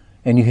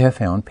 and you have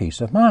found peace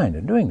of mind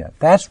in doing that.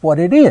 That's what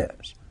it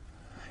is.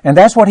 And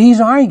that's what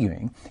he's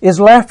arguing is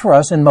left for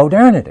us in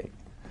modernity.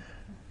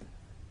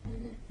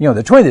 You know,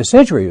 the 20th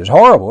century was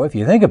horrible if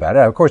you think about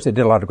it. Of course, it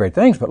did a lot of great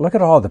things, but look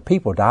at all the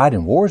people died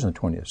in wars in the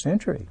 20th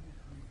century.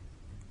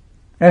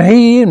 And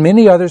he and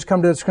many others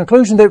come to this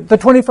conclusion that the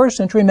 21st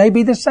century may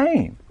be the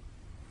same.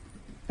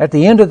 At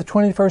the end of the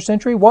 21st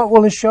century, what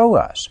will it show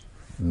us?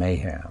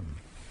 Mayhem,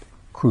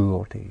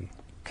 cruelty,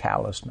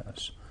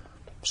 callousness,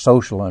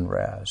 social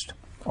unrest,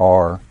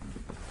 or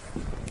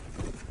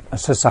a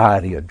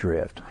society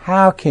adrift.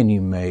 How can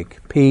you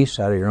make peace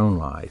out of your own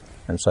life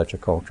in such a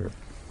culture?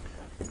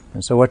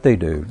 And so what they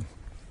do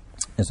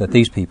is that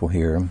these people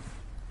here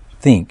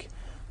think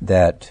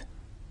that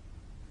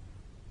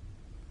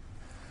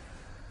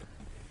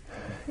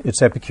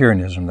it's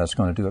Epicureanism that's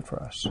going to do it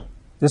for us.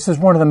 This is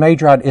one of the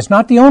major ideas. It's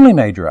not the only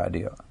major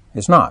idea.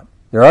 It's not.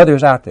 There are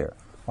others out there.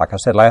 Like I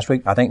said last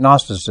week, I think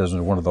Gnosticism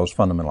is one of those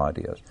fundamental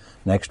ideas.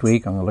 Next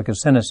week, I'm going to look at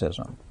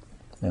cynicism.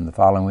 And the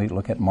following week,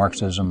 look at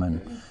Marxism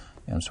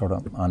and sort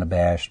of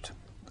unabashed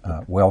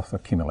wealth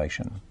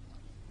accumulation.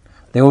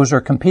 Those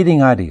are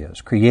competing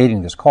ideas,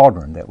 creating this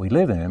cauldron that we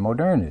live in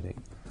modernity.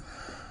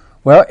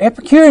 Well,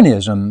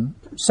 Epicureanism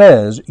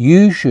says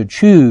you should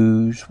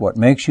choose what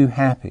makes you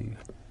happy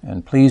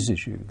and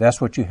pleases you. That's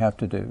what you have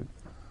to do.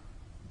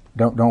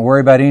 Don't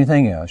worry about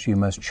anything else. You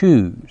must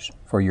choose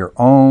for your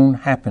own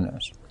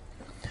happiness.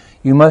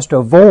 You must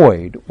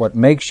avoid what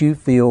makes you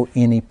feel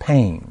any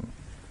pain,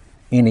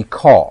 any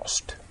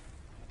cost,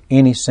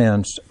 any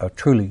sense of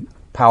truly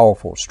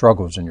powerful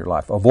struggles in your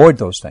life. Avoid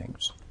those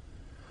things.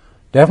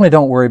 Definitely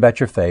don't worry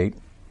about your fate.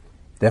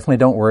 Definitely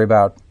don't worry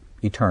about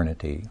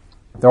eternity.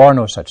 There are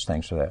no such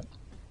things for that.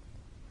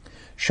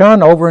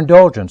 Shun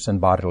overindulgence in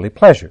bodily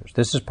pleasures.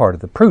 This is part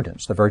of the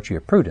prudence, the virtue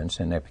of prudence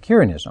in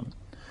Epicureanism.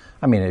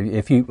 I mean,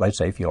 let's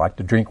say if you like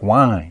to drink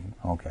wine,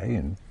 okay,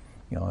 and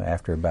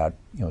after about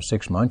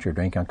 6 months you're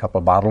drinking a couple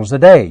of bottles a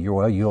day,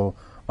 you'll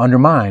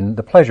undermine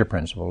the pleasure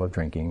principle of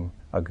drinking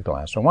a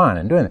glass of wine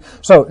and doing it.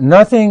 So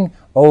nothing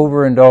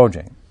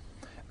overindulging.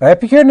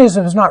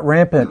 Epicureanism is not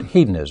rampant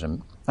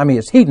hedonism. I mean,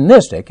 it's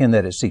hedonistic in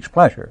that it seeks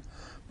pleasure,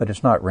 but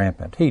it's not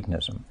rampant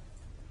hedonism.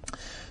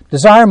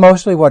 Desire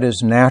mostly what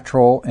is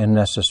natural and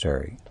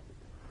necessary.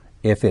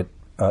 If it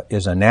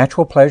is a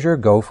natural pleasure,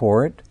 go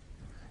for it.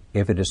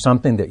 If it is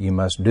something that you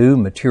must do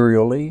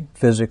materially,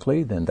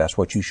 physically, then that's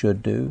what you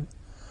should do.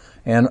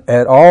 And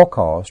at all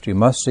costs, you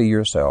must see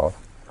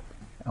yourself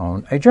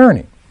on a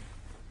journey.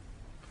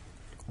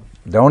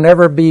 Don't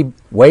ever be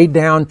weighed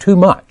down too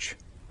much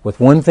with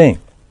one thing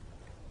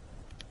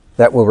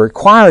that will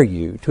require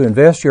you to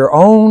invest your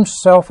own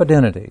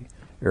self-identity,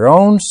 your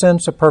own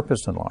sense of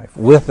purpose in life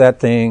with that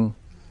thing.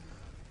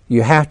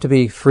 You have to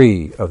be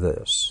free of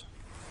this.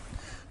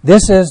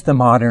 This is the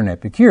modern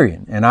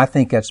Epicurean, and I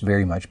think that's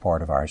very much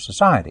part of our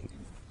society.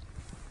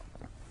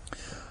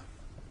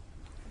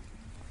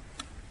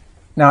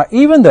 Now,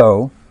 even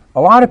though a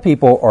lot of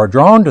people are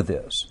drawn to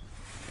this,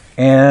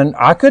 and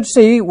I could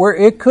see where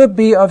it could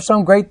be of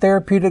some great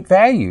therapeutic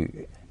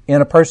value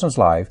in a person's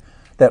life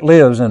that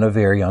lives in a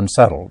very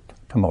unsettled,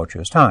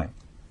 tumultuous time.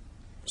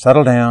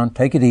 Settle down,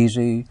 take it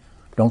easy,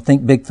 don't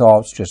think big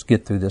thoughts, just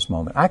get through this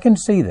moment. I can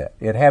see that,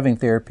 it having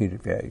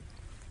therapeutic value.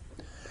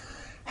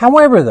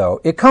 However,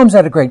 though, it comes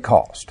at a great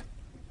cost.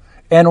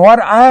 And what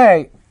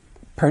I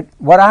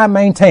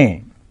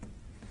maintain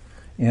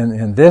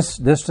in this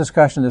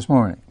discussion this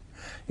morning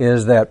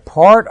is that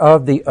part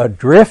of the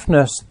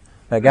adriftness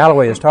that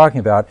Galloway is talking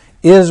about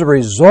is a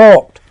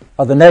result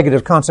of the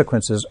negative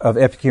consequences of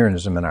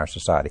Epicureanism in our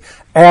society,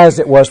 as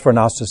it was for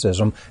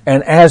Gnosticism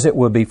and as it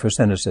will be for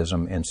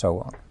cynicism and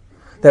so on.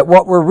 That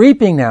what we're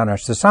reaping now in our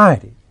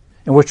society,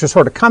 in which we're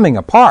sort of coming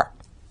apart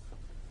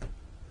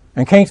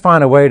and can't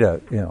find a way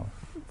to,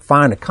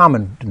 find a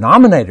common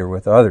denominator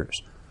with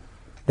others,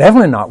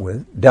 definitely not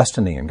with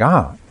destiny and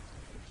God,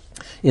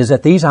 is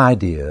that these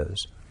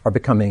ideas are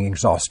becoming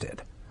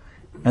exhausted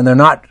and they're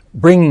not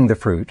bringing the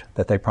fruit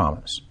that they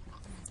promise.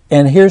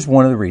 And here's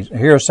one of the reasons.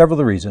 Here are several of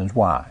the reasons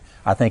why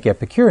I think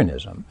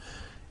Epicureanism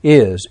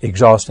is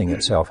exhausting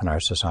itself in our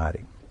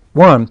society.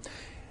 One,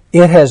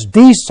 it has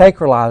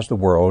desacralized the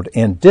world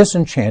and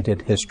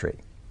disenchanted history.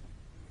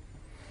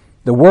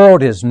 The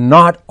world is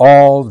not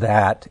all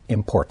that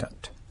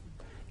important.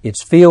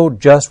 It's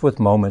filled just with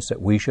moments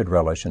that we should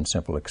relish in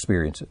simple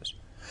experiences.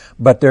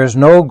 But there's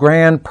no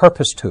grand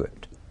purpose to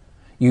it.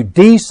 You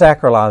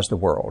desacralize the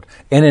world.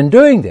 And in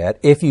doing that,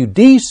 if you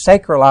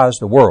desacralize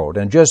the world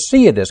and just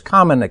see it as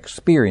common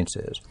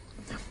experiences,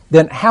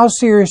 then how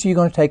serious are you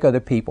going to take other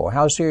people?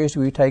 How serious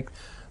will you take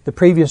the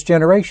previous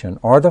generation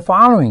or the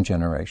following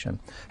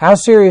generation? How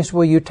serious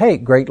will you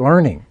take great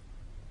learning?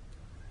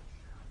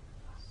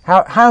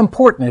 How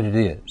important it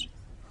is?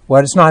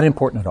 Well, it's not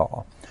important at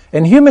all.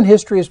 And human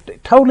history is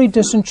totally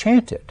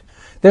disenchanted.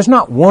 There's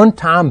not one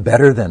time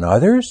better than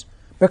others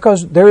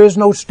because there is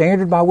no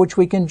standard by which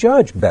we can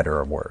judge better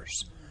or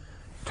worse.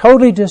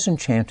 Totally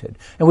disenchanted.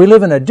 And we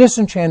live in a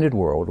disenchanted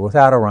world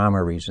without a rhyme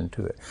or reason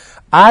to it.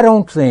 I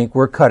don't think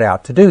we're cut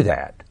out to do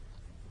that.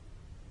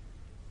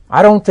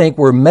 I don't think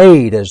we're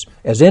made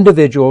as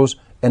individuals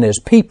and as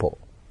people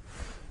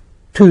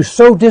to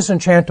so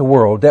disenchant the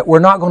world that we're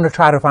not going to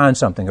try to find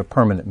something of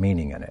permanent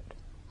meaning in it.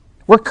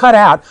 We're cut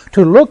out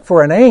to look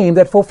for an aim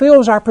that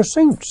fulfills our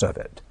pursuits of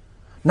it.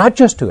 Not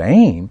just to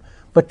aim,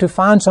 but to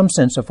find some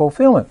sense of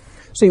fulfillment.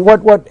 See,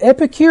 what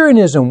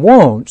Epicureanism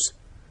wants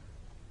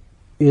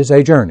is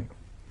a journey.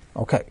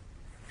 Okay.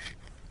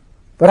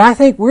 But I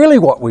think really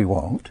what we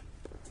want,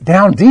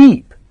 down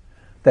deep,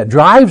 that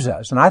drives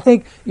us, and I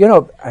think,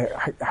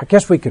 I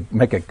guess we could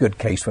make a good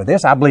case for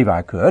this, I believe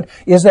I could,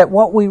 is that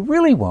what we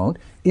really want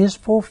is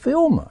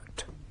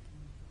fulfillment,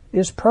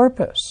 is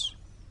purpose,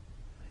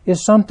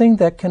 is something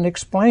that can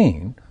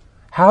explain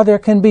how there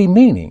can be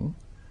meaning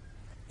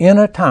in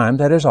a time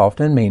that is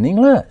often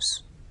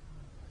meaningless.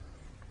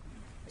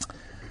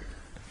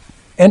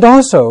 And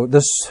also,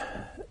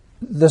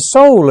 the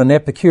soul in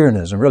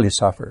Epicureanism really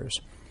suffers.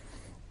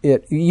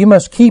 You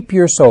must keep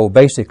your soul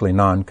basically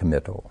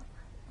non-committal.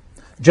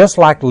 Just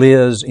like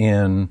Liz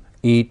in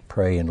Eat,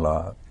 Pray, and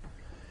Love.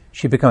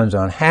 She becomes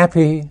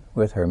unhappy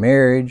with her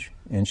marriage,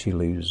 and she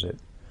leaves it.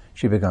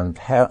 She becomes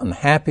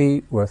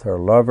unhappy with her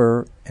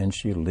lover, and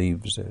she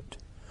leaves it.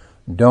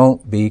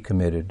 Don't be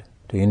committed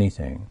to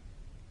anything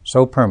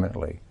so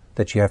permanently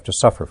that you have to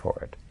suffer for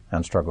it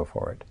and struggle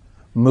for it.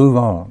 Move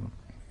on.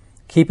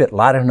 Keep it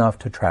light enough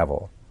to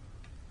travel.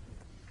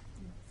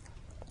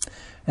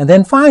 And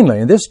then finally,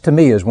 and this to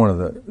me is one of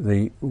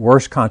the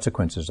worst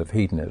consequences of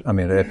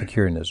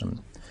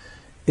Epicureanism,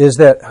 is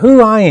that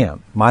who I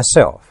am,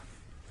 myself,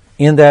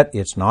 in that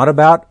it's not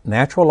about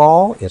natural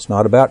law, it's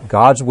not about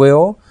God's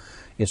will,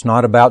 it's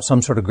not about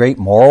some sort of great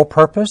moral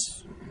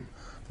purpose.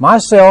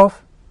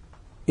 Myself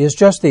is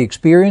just the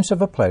experience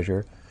of a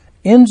pleasure,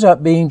 ends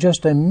up being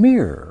just a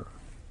mirror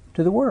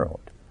to the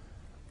world.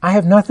 I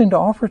have nothing to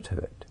offer to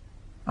it.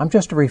 I'm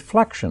just a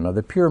reflection of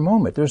the pure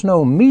moment. There's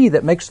no me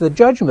that makes the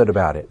judgment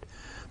about it.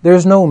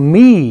 There's no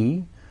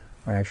me,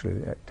 or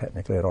actually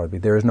technically it ought to be,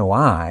 there is no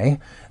I,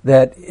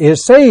 that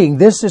is saying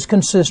this is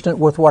consistent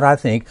with what I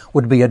think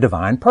would be a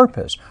divine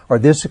purpose, or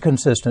this is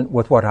consistent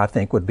with what I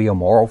think would be a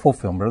moral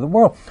fulfillment of the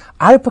world.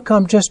 I've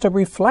become just a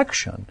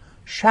reflection,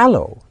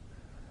 shallow.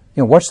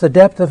 What's the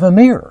depth of a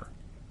mirror?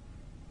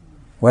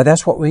 Well,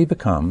 that's what we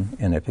become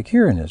in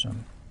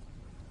Epicureanism.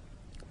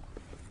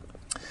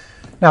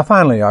 Now,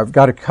 finally, I've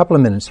got a couple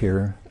of minutes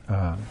here.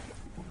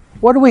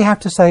 What do we have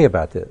to say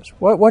about this?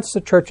 What's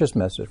the church's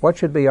message? What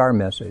should be our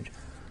message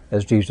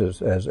as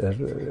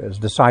as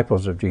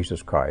disciples of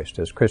Jesus Christ,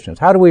 as Christians?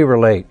 How do we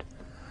relate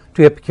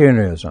to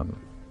Epicureanism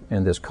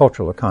and this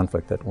cultural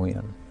conflict that we're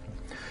in?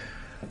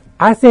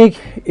 I think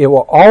it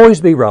will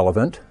always be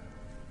relevant,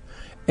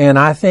 and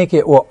I think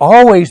it will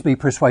always be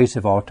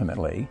persuasive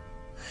ultimately,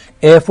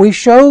 if we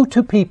show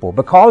to people,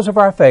 because of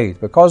our faith,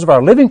 because of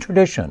our living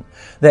tradition,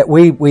 that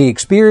we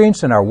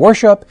experience in our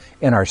worship,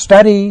 in our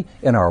study,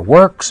 in our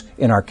works,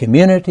 in our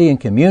community, in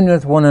communion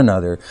with one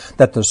another,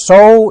 that the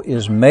soul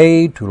is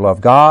made to love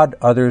God,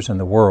 others, and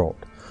the world.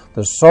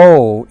 The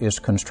soul is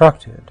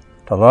constructed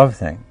to love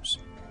things,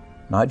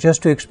 not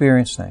just to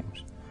experience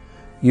things.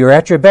 You're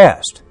at your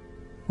best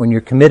when you're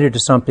committed to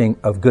something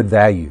of good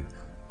value,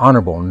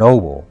 honorable,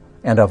 noble,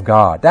 and of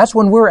God. That's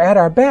when we're at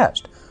our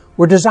best.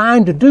 We're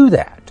designed to do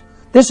that.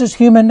 This is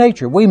human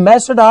nature. We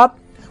mess it up,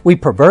 we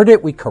pervert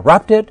it, we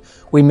corrupt it,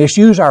 we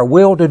misuse our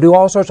will to do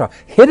all sorts of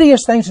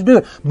hideous things to do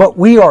it. But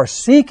we are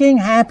seeking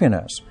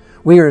happiness.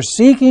 We are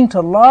seeking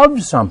to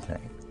love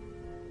something,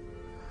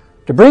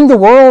 to bring the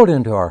world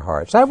into our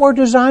hearts. That's what we're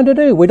designed to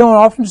do. We don't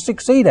often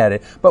succeed at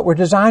it, but we're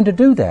designed to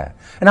do that.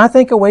 And I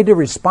think a way to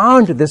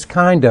respond to this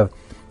kind of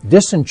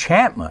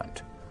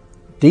disenchantment,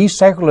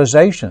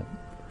 desacralization,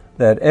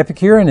 that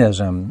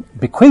Epicureanism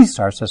bequeaths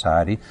our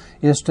society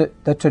is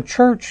that the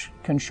church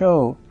can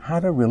show how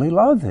to really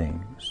love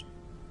things.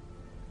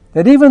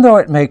 That even though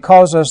it may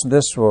cause us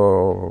this,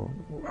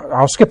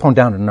 I'll skip on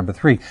down to number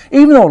 3,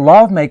 even though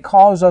love may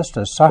cause us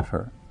to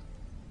suffer,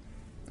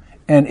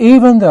 and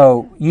even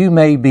though you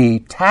may be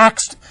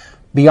taxed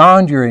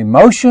beyond your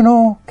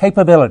emotional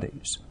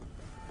capabilities,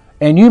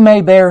 and you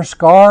may bear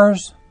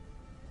scars,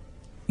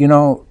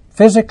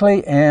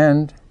 physically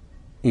and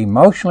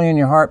emotionally in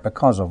your heart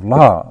because of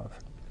love,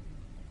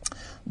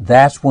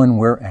 that's when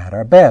we're at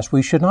our best.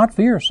 We should not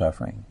fear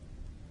suffering.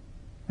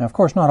 Now, of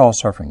course, not all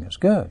suffering is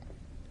good,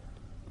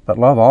 but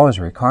love always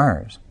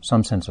requires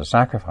some sense of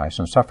sacrifice,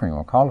 and suffering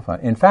will qualify.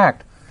 In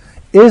fact,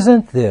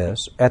 isn't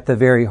this at the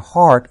very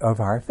heart of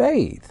our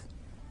faith?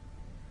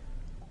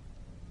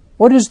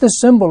 What is the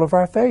symbol of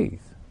our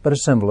faith but a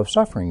symbol of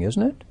suffering,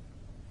 isn't it?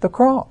 The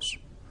cross.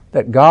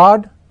 That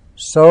God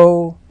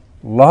so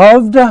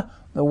loved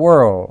the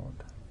world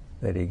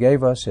that He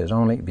gave us His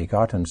only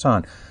begotten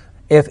Son.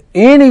 If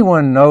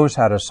anyone knows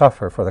how to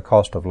suffer for the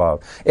cost of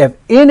love, if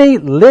any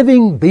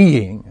living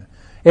being,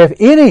 if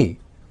any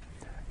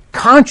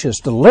conscious,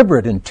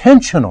 deliberate,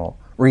 intentional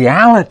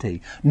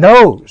reality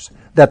knows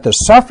that the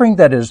suffering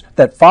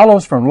that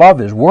follows from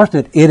love is worth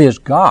it, it is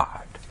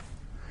God.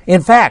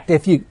 In fact,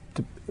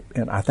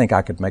 and I think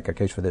I could make a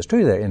case for this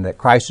too, in that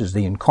Christ is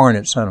the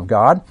incarnate Son of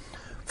God,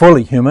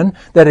 fully human,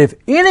 that if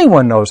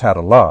anyone knows how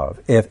to love,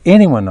 if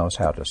anyone knows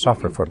how to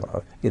suffer for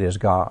love, it is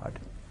God.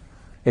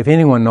 If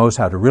anyone knows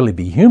how to really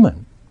be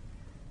human,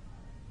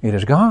 it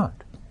is God.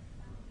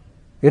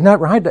 Isn't that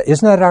right?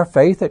 Isn't that our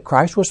faith, that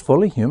Christ was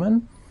fully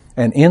human?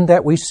 And in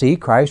that we see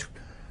Christ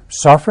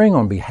suffering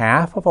on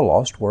behalf of a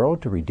lost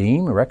world to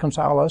redeem and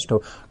reconcile us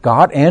to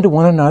God and to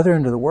one another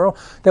and to the world,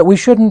 that we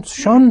shouldn't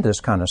shun this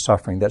kind of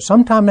suffering, that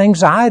sometimes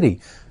anxiety,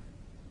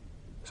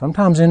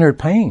 sometimes inner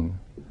pain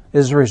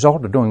is a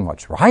result of doing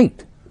what's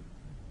right.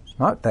 It's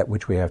not that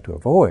which we have to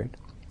avoid.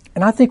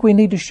 And I think we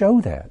need to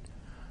show that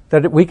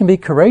we can be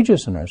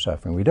courageous in our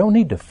suffering. We don't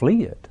need to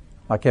flee it,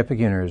 like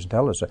Epicureans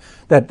tell us.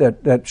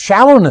 That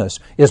shallowness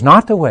is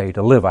not the way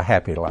to live a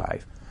happy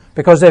life.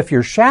 Because if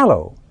you're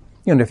shallow,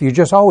 if you're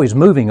just always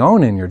moving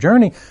on in your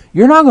journey,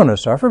 you're not going to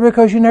suffer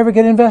because you never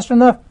get invested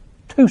enough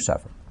to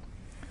suffer.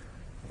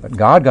 But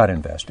God got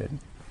invested.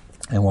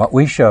 And what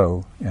we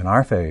show in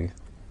our faith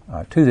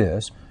to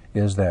this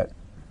is that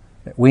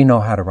we know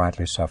how to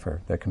rightly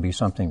suffer. There can be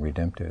something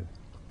redemptive.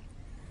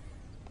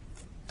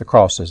 The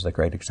cross is the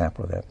great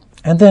example of that.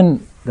 And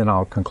then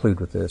I'll conclude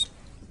with this.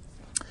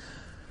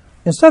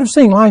 Instead of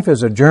seeing life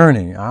as a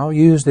journey, I'll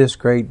use this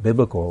great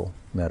biblical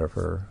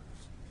metaphor.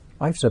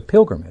 Life's a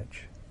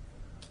pilgrimage.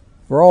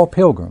 We're all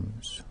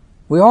pilgrims.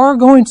 We are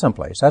going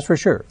someplace, that's for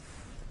sure.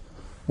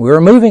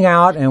 We're moving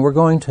out and we're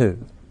going to.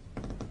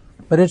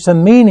 But it's a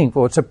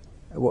meaningful,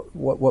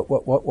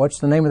 what's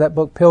the name of that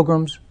book,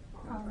 Pilgrims?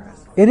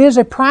 Progress. It is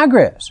a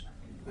progress.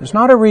 It's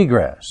not a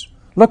regress.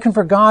 Looking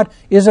for God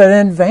is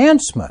an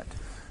advancement.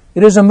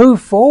 It is a move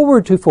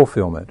forward to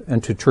fulfillment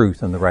and to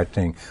truth and the right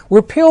thing.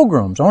 We're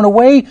pilgrims on a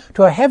way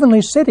to a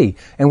heavenly city.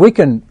 And we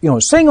can,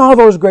 sing all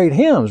those great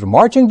hymns,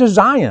 Marching to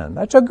Zion.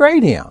 That's a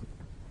great hymn.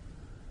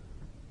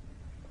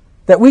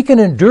 That we can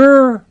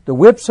endure the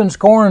whips and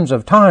scorns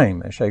of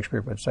time, as Shakespeare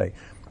would say.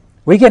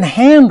 We can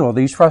handle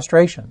these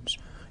frustrations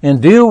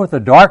and deal with the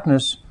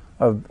darkness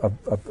of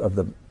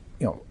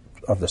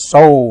the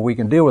soul. We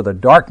can deal with the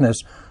darkness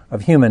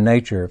of human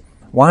nature.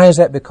 Why is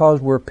that?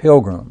 Because we're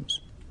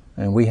pilgrims.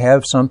 And we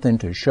have something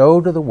to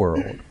show to the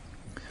world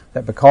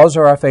that because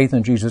of our faith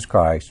in Jesus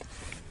Christ,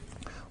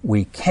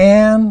 we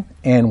can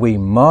and we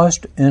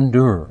must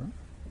endure.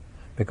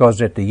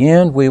 Because at the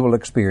end we will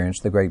experience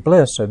the great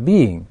bliss of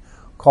being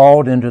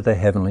called into the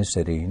heavenly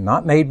city,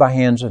 not made by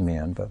hands of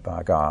men, but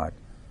by God.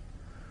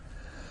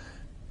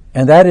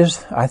 And that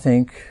is, I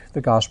think,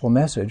 the gospel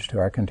message to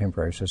our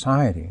contemporary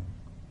society.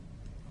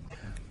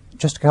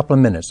 Just a couple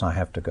of minutes I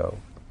have to go,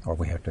 or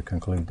we have to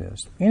conclude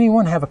this.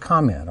 Anyone have a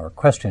comment or a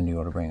question you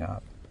want to bring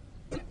up?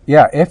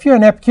 Yeah, if you're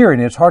an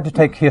Epicurean, it's hard to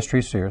take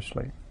history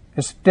seriously.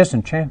 It's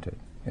disenchanted.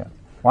 Yeah.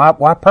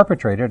 Why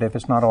perpetrate it if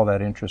it's not all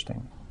that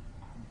interesting?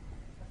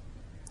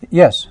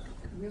 Yes?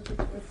 What's the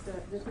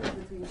difference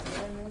between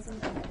hedonism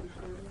and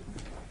Epicureanism?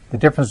 The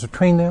difference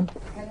between them?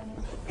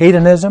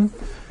 Hedonism.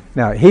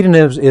 Now,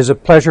 hedonism is a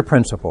pleasure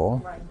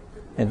principle, right.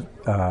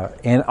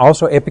 And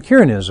also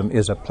Epicureanism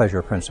is a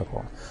pleasure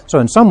principle. So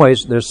in some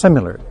ways, they're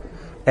similar.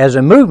 As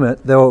a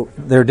movement, though,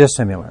 they're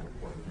dissimilar.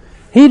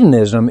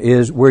 Hedonism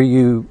is where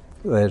you,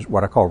 as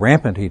what I call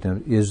rampant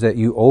hedonism, is that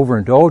you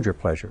overindulge your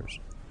pleasures.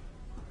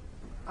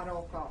 At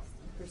all costs,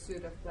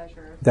 pursuit of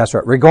pleasure. That's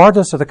right,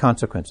 regardless of the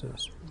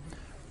consequences.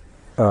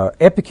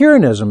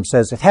 Epicureanism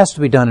says it has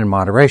to be done in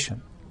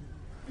moderation,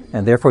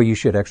 and therefore you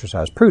should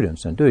exercise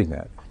prudence in doing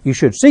that. You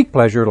should seek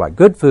pleasure like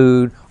good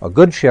food, a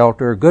good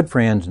shelter, good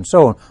friends, and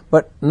so on,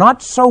 but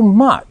not so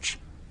much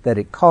that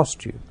it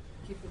costs you.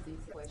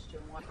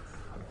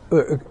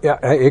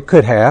 It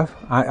could have.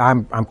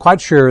 I'm quite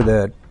sure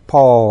that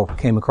Paul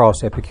came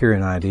across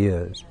Epicurean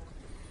ideas.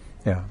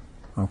 Yeah,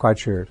 I'm quite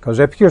sure. Because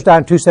Epicurus died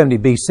in 270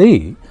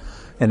 BC,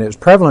 and it was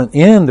prevalent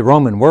in the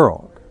Roman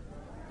world.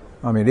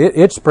 I mean,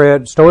 it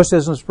spread,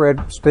 Stoicism spread,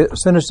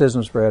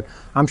 Cynicism spread.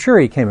 I'm sure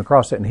he came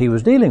across it, and he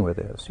was dealing with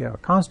this,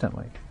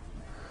 constantly.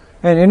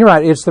 And you're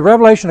right, it's the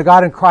revelation of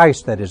God in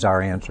Christ that is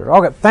our answer.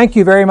 Okay, thank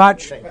you very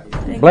much.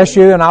 Bless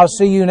you, and I'll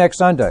see you next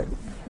Sunday.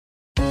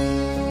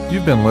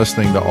 You've been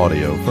listening to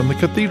audio from the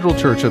Cathedral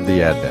Church of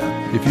the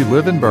Advent. If you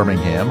live in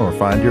Birmingham or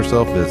find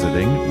yourself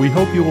visiting, we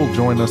hope you will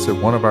join us at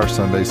one of our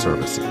Sunday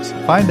services.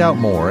 Find out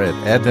more at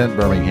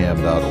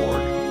adventbirmingham.org.